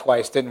needed that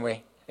twice, didn't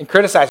we? And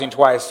criticizing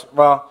twice.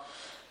 Well,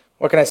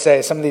 what can I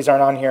say? Some of these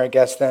aren't on here, I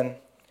guess, then.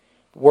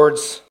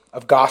 Words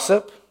of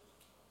gossip,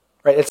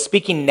 right? It's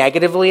speaking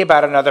negatively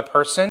about another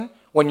person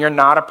when you're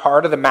not a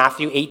part of the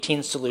Matthew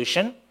 18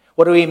 solution.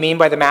 What do we mean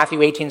by the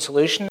Matthew 18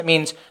 solution? It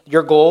means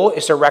your goal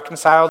is to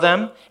reconcile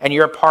them, and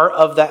you're a part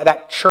of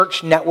that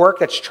church network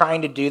that's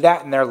trying to do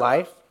that in their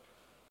life.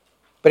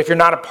 But if you're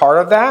not a part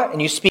of that,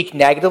 and you speak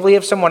negatively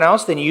of someone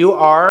else, then you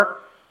are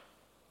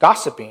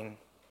gossiping.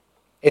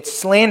 It's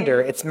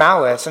slander, it's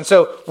malice. And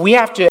so we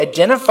have to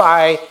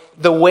identify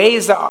the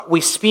ways that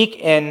we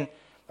speak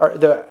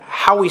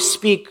how we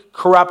speak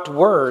corrupt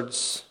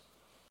words.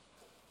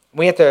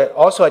 We have to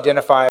also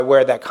identify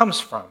where that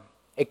comes from.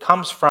 It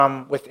comes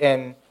from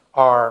within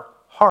our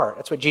heart.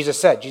 That's what Jesus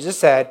said. Jesus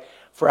said,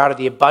 for out of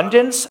the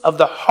abundance of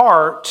the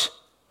heart,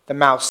 the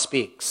mouth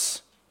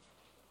speaks.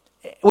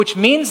 Which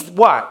means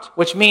what?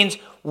 Which means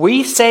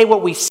we say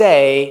what we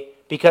say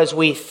because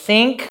we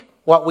think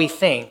what we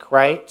think,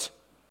 right?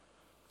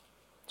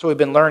 That's what we've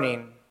been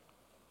learning.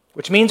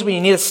 Which means we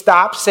need to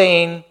stop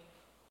saying,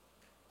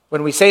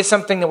 when we say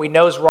something that we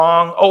know is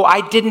wrong, oh,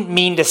 I didn't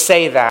mean to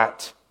say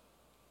that.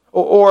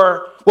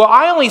 Or, well,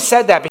 I only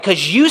said that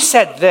because you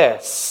said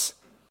this.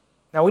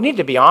 Now, we need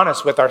to be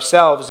honest with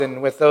ourselves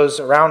and with those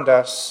around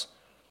us.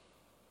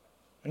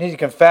 We need to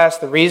confess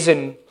the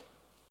reason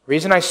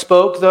I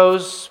spoke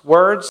those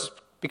words,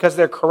 because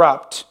they're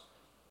corrupt,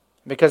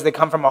 because they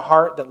come from a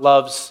heart that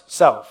loves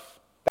self.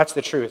 That's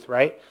the truth,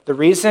 right? The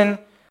reason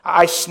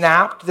I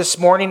snapped this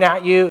morning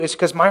at you is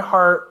because my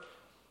heart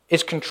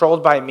is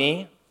controlled by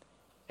me,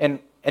 and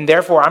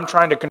therefore I'm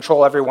trying to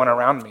control everyone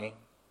around me.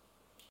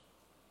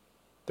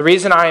 The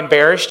reason I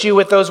embarrassed you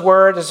with those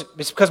words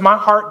is because my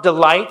heart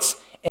delights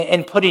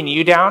in putting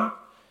you down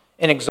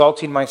and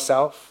exalting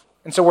myself.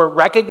 And so we're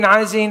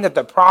recognizing that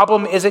the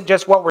problem isn't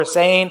just what we're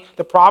saying.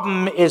 The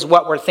problem is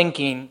what we're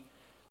thinking.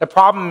 The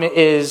problem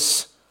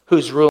is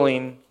who's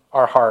ruling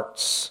our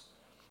hearts.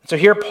 So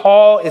here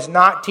Paul is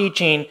not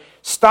teaching,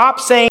 stop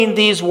saying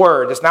these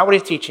words. That's not what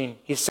he's teaching.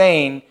 He's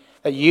saying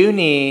that you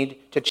need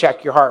to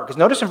check your heart. Because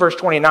notice in verse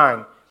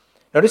 29,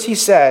 notice he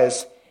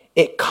says,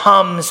 it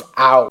comes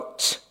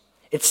out.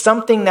 It's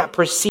something that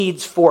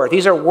proceeds forth.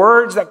 These are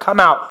words that come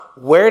out.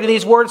 Where do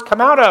these words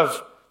come out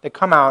of? They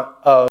come out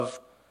of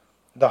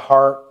the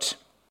heart.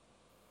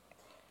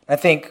 I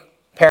think,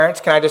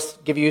 parents, can I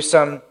just give you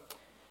something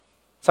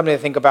to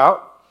think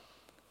about?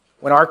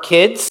 When our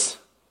kids,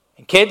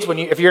 and kids,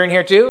 if you're in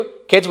here too,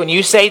 kids, when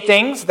you say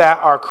things that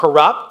are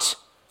corrupt,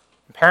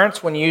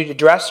 parents, when you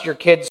address your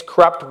kids'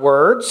 corrupt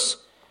words,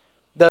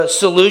 the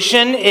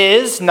solution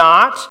is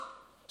not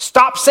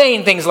stop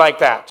saying things like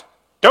that.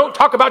 Don't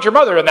talk about your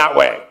mother in that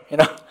way.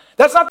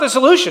 That's not the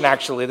solution,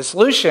 actually. The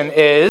solution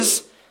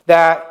is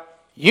that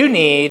you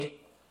need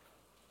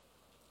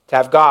to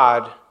have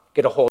God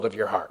get a hold of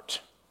your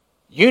heart.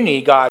 You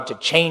need God to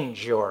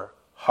change your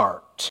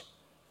heart.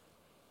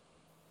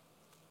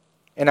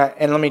 And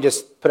let me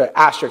just put an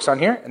asterisk on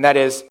here, and that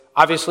is,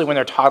 obviously when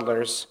they're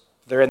toddlers,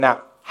 they're in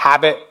that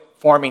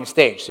habit-forming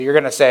stage. So you're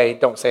going to say,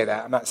 don't say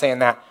that. I'm not saying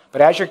that.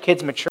 But as your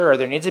kids mature,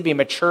 there needs to be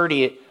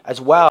maturity as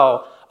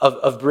well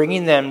of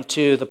bringing them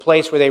to the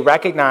place where they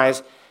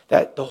recognize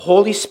that the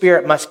Holy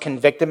Spirit must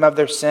convict them of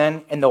their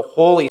sin, and the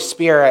Holy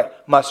Spirit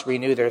must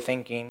renew their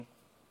thinking.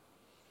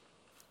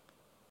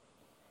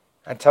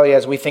 I tell you,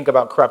 as we think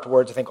about corrupt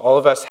words, I think all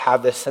of us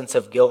have this sense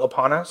of guilt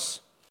upon us.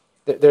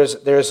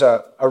 There's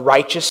a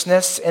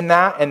righteousness in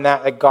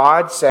that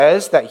God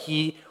says that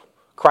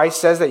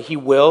Christ says that he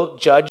will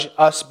judge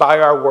us by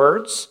our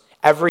words.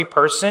 Every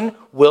person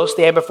will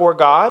stand before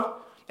God.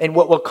 And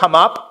what will come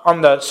up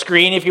on the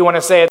screen, if you want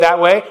to say it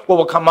that way, what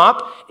will come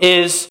up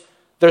is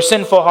their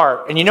sinful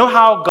heart. And you know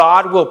how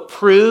God will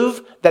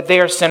prove that they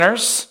are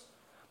sinners?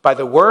 By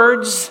the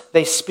words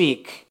they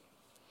speak.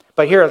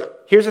 But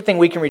here's the thing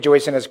we can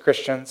rejoice in as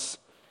Christians,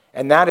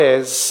 and that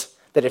is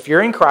that if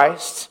you're in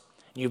Christ,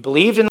 and you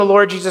believed in the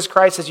Lord Jesus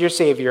Christ as your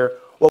Savior,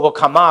 what will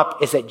come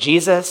up is that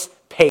Jesus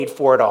paid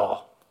for it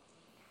all.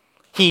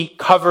 He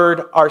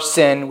covered our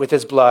sin with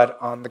his blood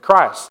on the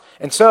cross.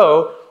 And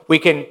so we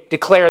can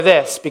declare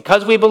this: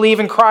 because we believe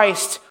in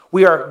Christ,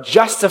 we are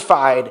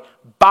justified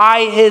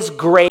by his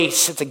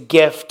grace. It's a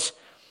gift.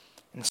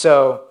 And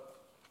so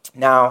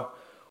now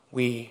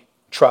we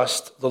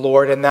trust the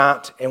Lord in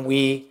that, and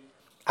we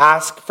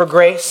ask for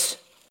grace,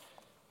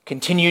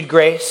 continued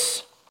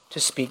grace, to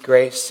speak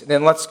grace. And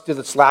then let's do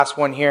this last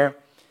one here.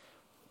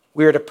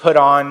 We are to put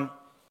on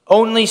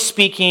only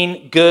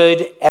speaking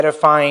good,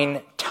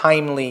 edifying,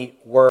 timely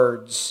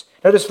words.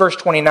 Notice verse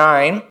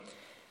 29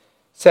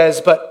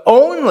 says, but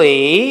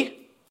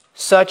only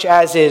such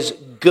as is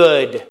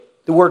good.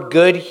 The word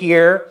good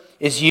here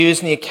is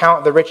used in the account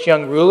of the rich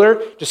young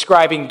ruler,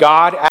 describing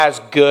God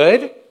as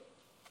good.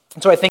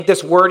 And so I think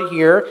this word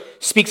here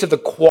speaks of the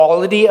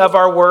quality of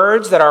our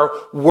words, that our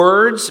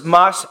words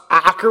must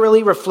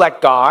accurately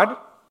reflect God.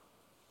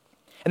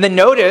 And then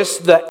notice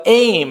the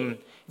aim,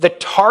 the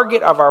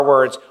target of our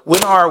words.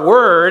 When our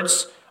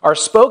words are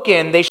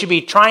spoken, they should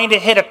be trying to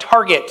hit a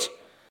target.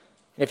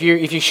 If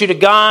you shoot a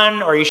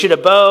gun or you shoot a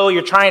bow,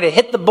 you're trying to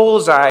hit the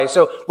bullseye.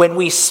 So when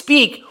we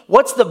speak,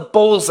 what's the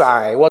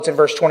bullseye? Well, it's in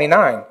verse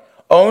 29.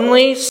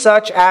 Only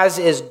such as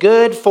is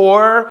good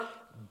for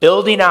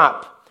building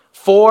up,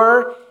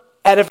 for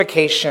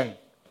edification.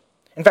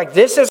 In fact,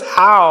 this is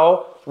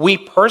how we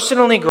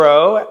personally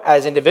grow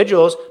as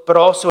individuals, but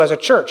also as a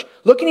church.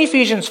 Look in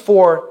Ephesians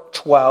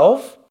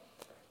 4:12.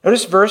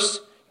 Notice verse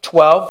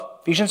 12,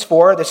 Ephesians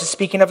 4. This is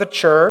speaking of the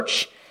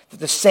church.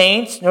 The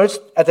saints, notice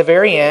at the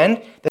very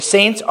end, the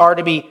saints are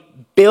to be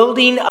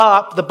building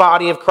up the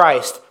body of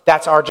Christ.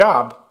 That's our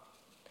job.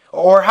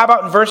 Or how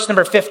about in verse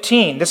number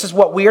 15? This is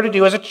what we are to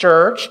do as a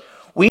church.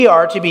 We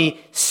are to be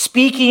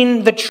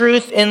speaking the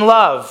truth in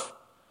love.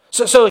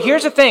 So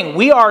here's the thing.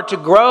 We are to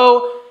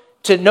grow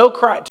to know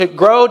Christ, to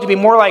grow to be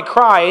more like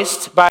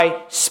Christ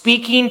by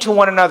speaking to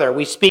one another.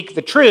 We speak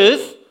the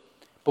truth,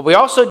 but we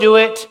also do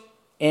it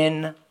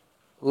in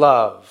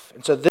love.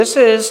 And so this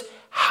is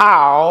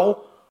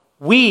how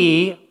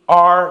we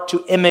are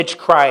to image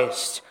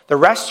Christ. The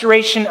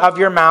restoration of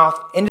your mouth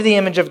into the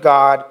image of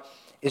God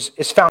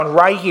is found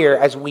right here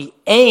as we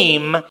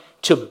aim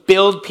to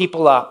build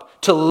people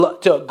up,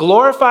 to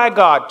glorify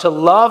God, to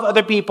love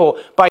other people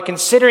by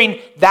considering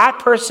that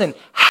person.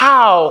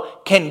 How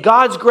can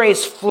God's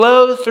grace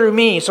flow through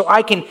me so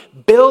I can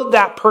build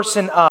that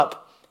person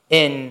up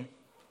in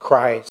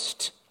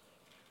Christ?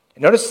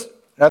 And notice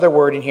another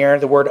word in here,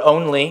 the word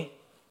only.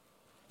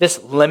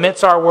 This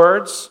limits our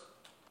words.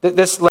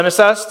 This limits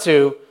us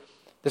to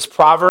this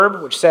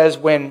proverb which says,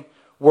 when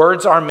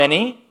words are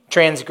many,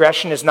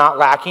 transgression is not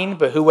lacking,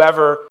 but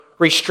whoever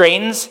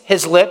restrains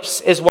his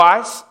lips is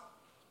wise.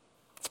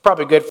 It's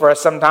probably good for us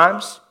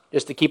sometimes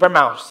just to keep our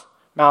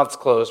mouths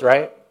closed,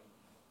 right?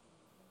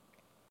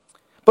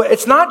 But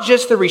it's not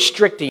just the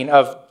restricting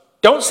of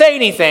don't say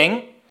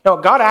anything. No,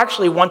 God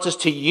actually wants us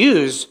to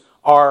use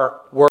our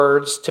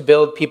words to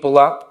build people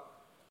up.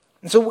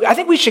 And so I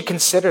think we should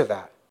consider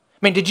that.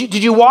 I mean,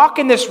 did you walk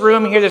in this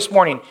room here this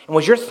morning and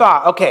was your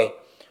thought, okay,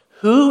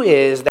 who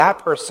is that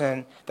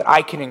person that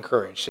I can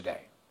encourage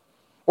today?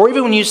 Or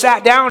even when you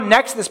sat down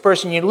next to this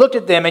person, you looked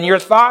at them and your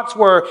thoughts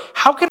were,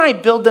 how can I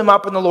build them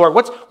up in the Lord?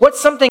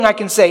 What's something I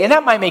can say? And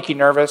that might make you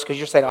nervous because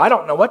you're saying, I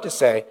don't know what to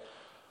say.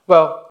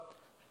 Well,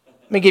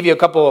 let me give you a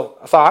couple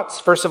of thoughts.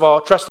 First of all,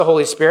 trust the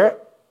Holy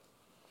Spirit.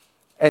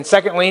 And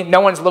secondly,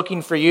 no one's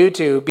looking for you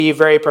to be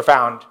very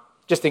profound,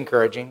 just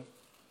encouraging.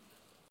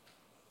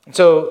 And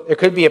so there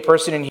could be a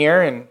person in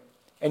here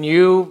and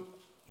you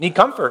need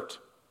comfort.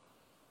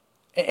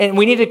 And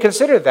we need to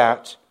consider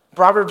that.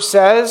 Proverbs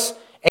says,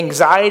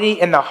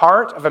 anxiety in the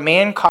heart of a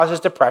man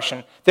causes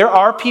depression. There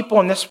are people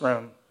in this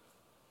room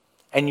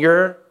and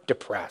you're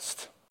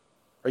depressed.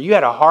 Or you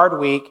had a hard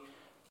week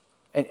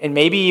and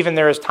maybe even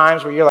there is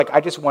times where you're like, I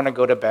just want to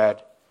go to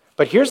bed.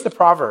 But here's the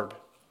proverb.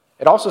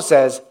 It also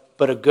says,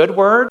 but a good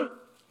word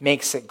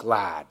makes it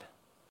glad.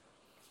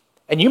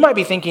 And you might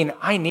be thinking,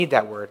 I need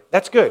that word.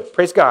 That's good.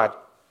 Praise God.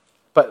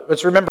 But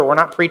let's remember, we're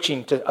not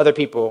preaching to other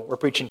people. We're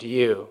preaching to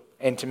you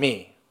and to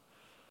me.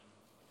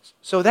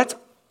 So that's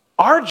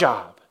our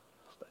job.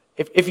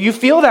 If you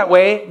feel that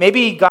way,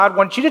 maybe God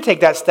wants you to take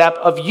that step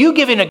of you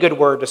giving a good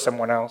word to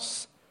someone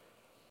else.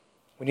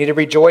 We need to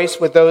rejoice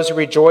with those who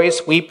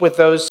rejoice, weep with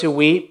those who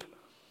weep.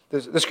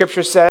 The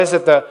scripture says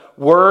that the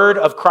word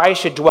of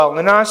Christ should dwell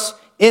in us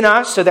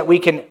so that we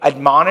can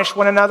admonish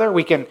one another.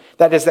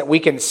 That we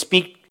can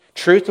speak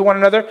truth to one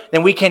another.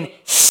 Then we can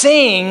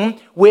sing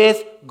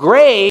with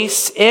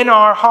grace in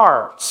our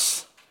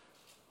hearts.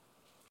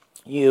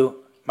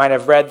 You might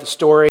have read the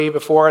story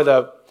before,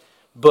 the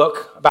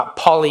book about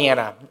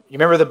Pollyanna. You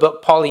remember the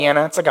book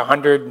Pollyanna? It's like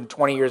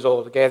 120 years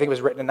old. Okay, I think it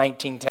was written in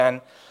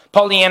 1910.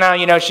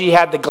 Pollyanna, she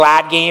had the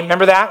Glad game.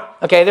 Remember that?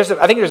 Okay, I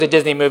think there's a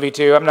Disney movie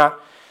too. I'm not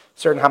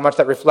certain how much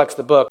that reflects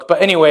the book.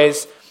 But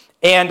anyways,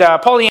 and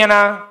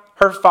Pollyanna,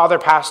 her father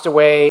passed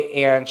away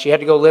and she had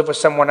to go live with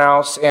someone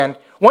else. And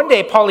one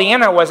day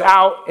Pollyanna was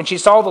out and she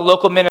saw the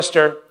local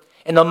minister.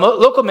 And the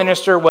local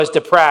minister was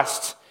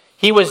depressed.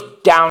 He was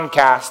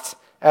downcast,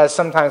 as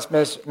sometimes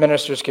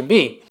ministers can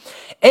be.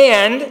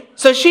 And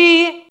so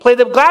she played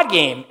the glad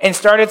game and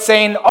started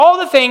saying all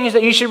the things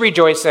that you should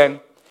rejoice in.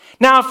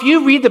 Now, if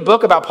you read the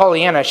book about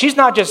Pollyanna, she's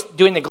not just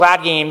doing the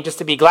glad game just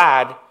to be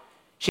glad.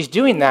 She's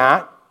doing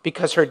that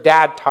because her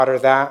dad taught her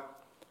that.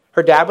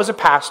 Her dad was a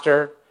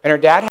pastor, and her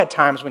dad had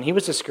times when he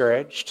was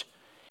discouraged.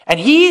 And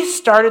he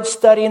started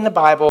studying the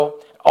Bible,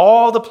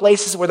 all the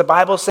places where the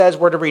Bible says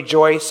we're to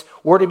rejoice,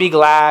 we're to be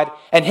glad.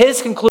 And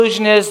his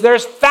conclusion is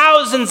there's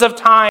thousands of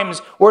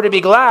times we're to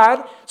be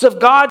glad. So if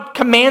God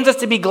commands us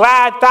to be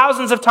glad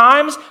thousands of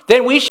times,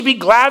 then we should be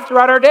glad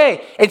throughout our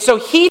day. And so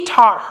he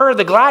taught her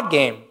the glad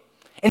game.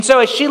 And so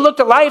as she looked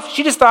at life,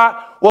 she just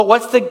thought, well,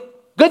 what's the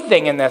good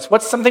thing in this?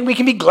 What's something we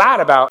can be glad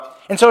about?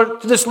 And so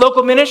to this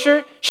local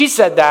minister, she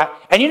said that.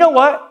 And you know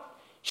what?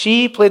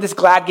 She played this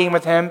glad game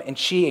with him and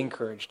she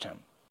encouraged him.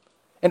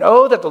 And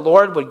oh, that the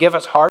Lord would give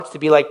us hearts to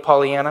be like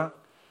Pollyanna.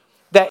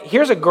 That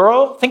here's a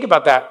girl, think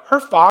about that. Her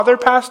father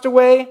passed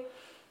away.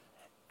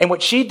 And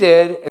what she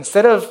did,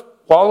 instead of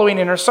wallowing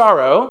in her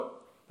sorrow,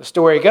 the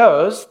story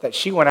goes that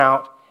she went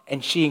out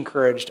and she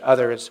encouraged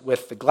others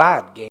with the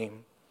glad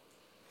game.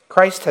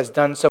 Christ has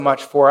done so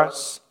much for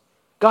us.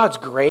 God's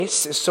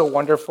grace is so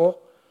wonderful.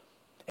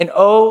 And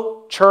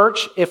oh,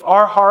 church, if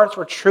our hearts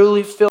were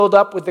truly filled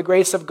up with the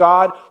grace of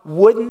God,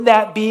 wouldn't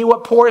that be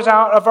what pours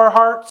out of our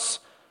hearts?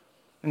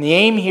 And the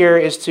aim here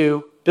is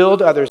to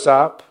build others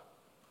up.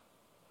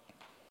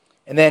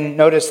 And then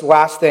notice the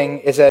last thing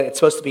is that it's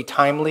supposed to be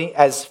timely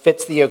as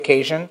fits the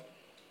occasion.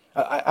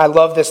 I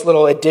love this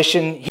little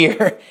addition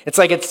here. It's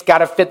like it's got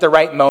to fit the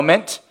right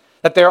moment.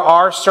 That there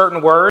are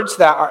certain words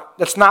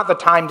that's not the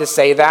time to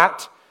say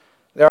that.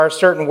 There are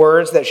certain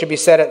words that should be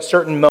said at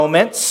certain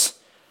moments.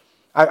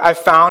 I've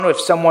found if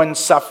someone's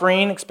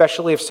suffering,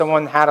 especially if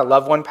someone had a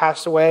loved one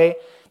pass away,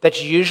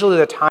 that's usually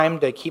the time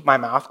to keep my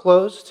mouth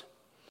closed.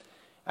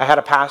 I had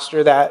a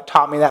pastor that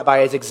taught me that by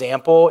his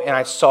example, and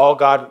I saw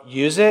God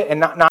use it. And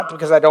not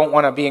because I don't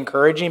want to be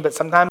encouraging, but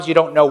sometimes you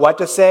don't know what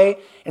to say.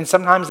 And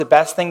sometimes the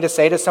best thing to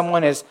say to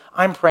someone is,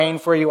 I'm praying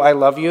for you, I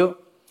love you.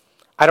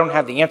 I don't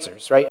have the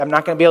answers, right? I'm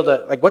not going to be able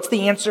to, what's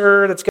the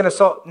answer that's going to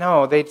solve?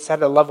 No, they just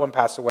had a loved one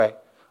pass away.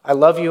 I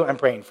love you, I'm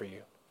praying for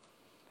you.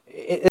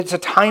 It's a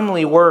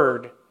timely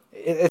word.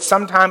 It's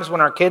sometimes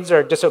when our kids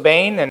are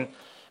disobeying, and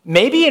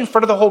maybe in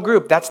front of the whole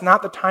group, that's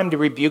not the time to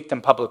rebuke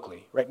them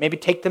publicly, right? Maybe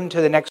take them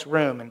to the next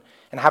room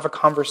and have a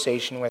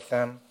conversation with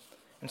them.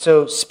 And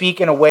so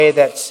speak in a way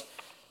that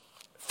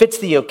fits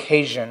the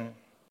occasion.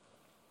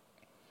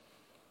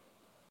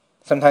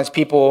 Sometimes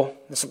people,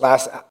 this is the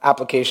last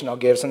application I'll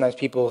give, sometimes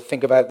people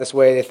think about it this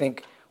way. They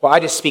think, well, I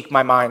just speak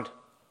my mind.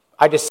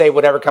 I just say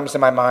whatever comes to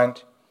my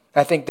mind.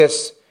 And I think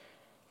this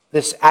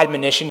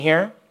admonition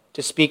here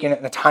to speak in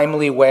a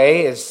timely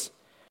way is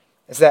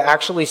that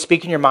actually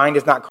speaking your mind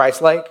is not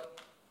Christ-like.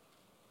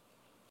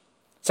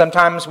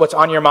 Sometimes what's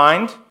on your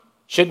mind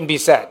shouldn't be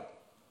said.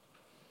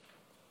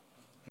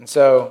 And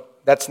so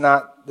that's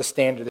not the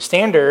standard. The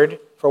standard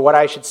for what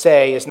I should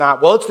say is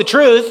not, well, it's the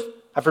truth.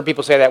 I've heard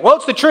people say that. Well,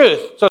 it's the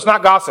truth, so it's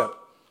not gossip.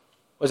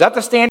 Was that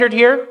the standard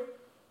here? Is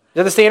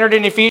that the standard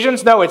in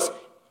Ephesians? No, it's,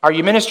 are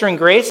you ministering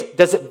grace?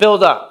 Does it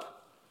build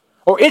up?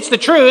 Or it's the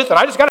truth, and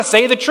I just got to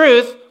say the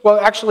truth. Well,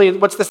 actually,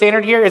 what's the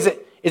standard here? Is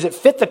it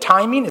fit the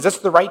timing? Is this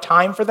the right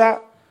time for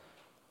that?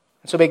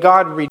 And so may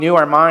God renew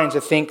our minds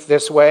to think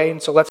this way.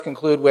 And so let's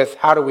conclude with,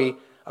 how do we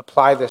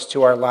apply this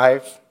to our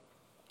life?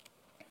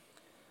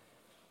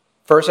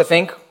 First, I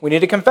think we need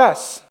to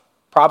confess.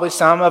 Probably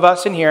some of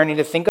us in here need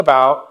to think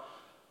about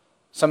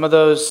some of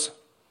those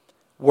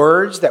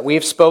words that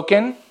we've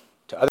spoken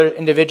to other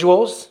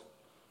individuals.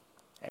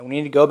 And we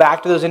need to go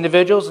back to those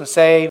individuals and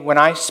say, when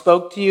I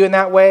spoke to you in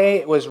that way,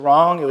 it was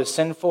wrong, it was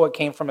sinful, it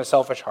came from a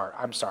selfish heart.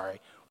 I'm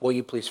sorry. Will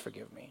you please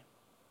forgive me?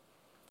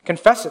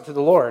 Confess it to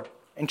the Lord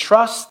and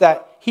trust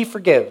that He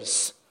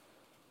forgives.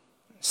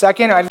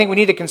 Second, I think we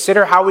need to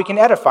consider how we can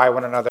edify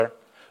one another.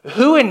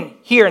 Who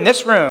here in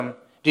this room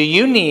do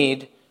you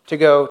need to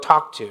go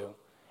talk to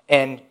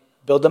and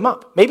build them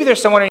up? Maybe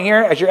there's someone in here,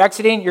 as you're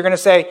exiting, you're going to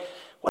say,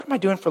 what am I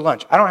doing for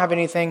lunch? I don't have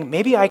anything.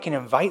 Maybe I can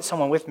invite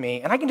someone with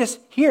me, and I can just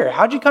hear,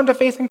 how'd you come to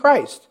faith in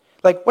Christ?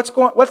 What's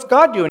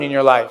God doing in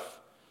your life?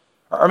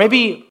 Or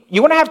maybe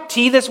you want to have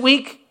tea this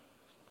week?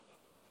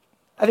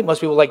 I think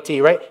most people like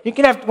tea, right?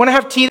 Want to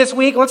have tea this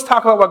week? Let's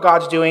talk about what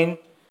God's doing.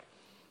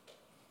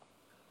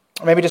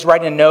 Or maybe just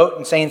writing a note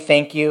and saying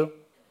thank you.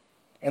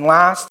 And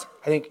last,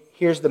 I think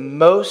here's the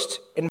most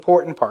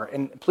important part.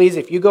 And please,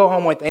 if you go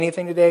home with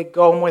anything today,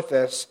 go home with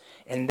this.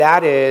 And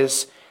that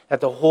is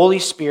that the Holy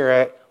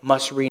Spirit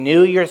must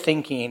renew your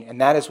thinking. And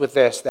that is with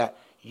this, that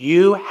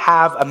you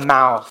have a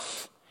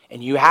mouth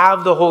and you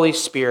have the Holy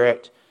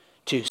Spirit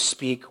to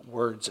speak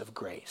words of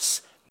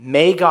grace.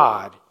 May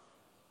God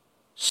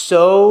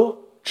so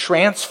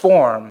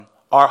transform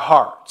our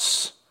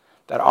hearts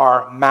that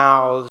our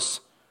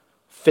mouths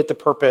fit the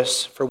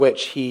purpose for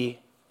which He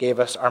gave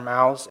us our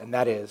mouths, and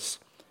that is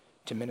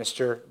to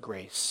minister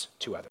grace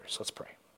to others. Let's pray.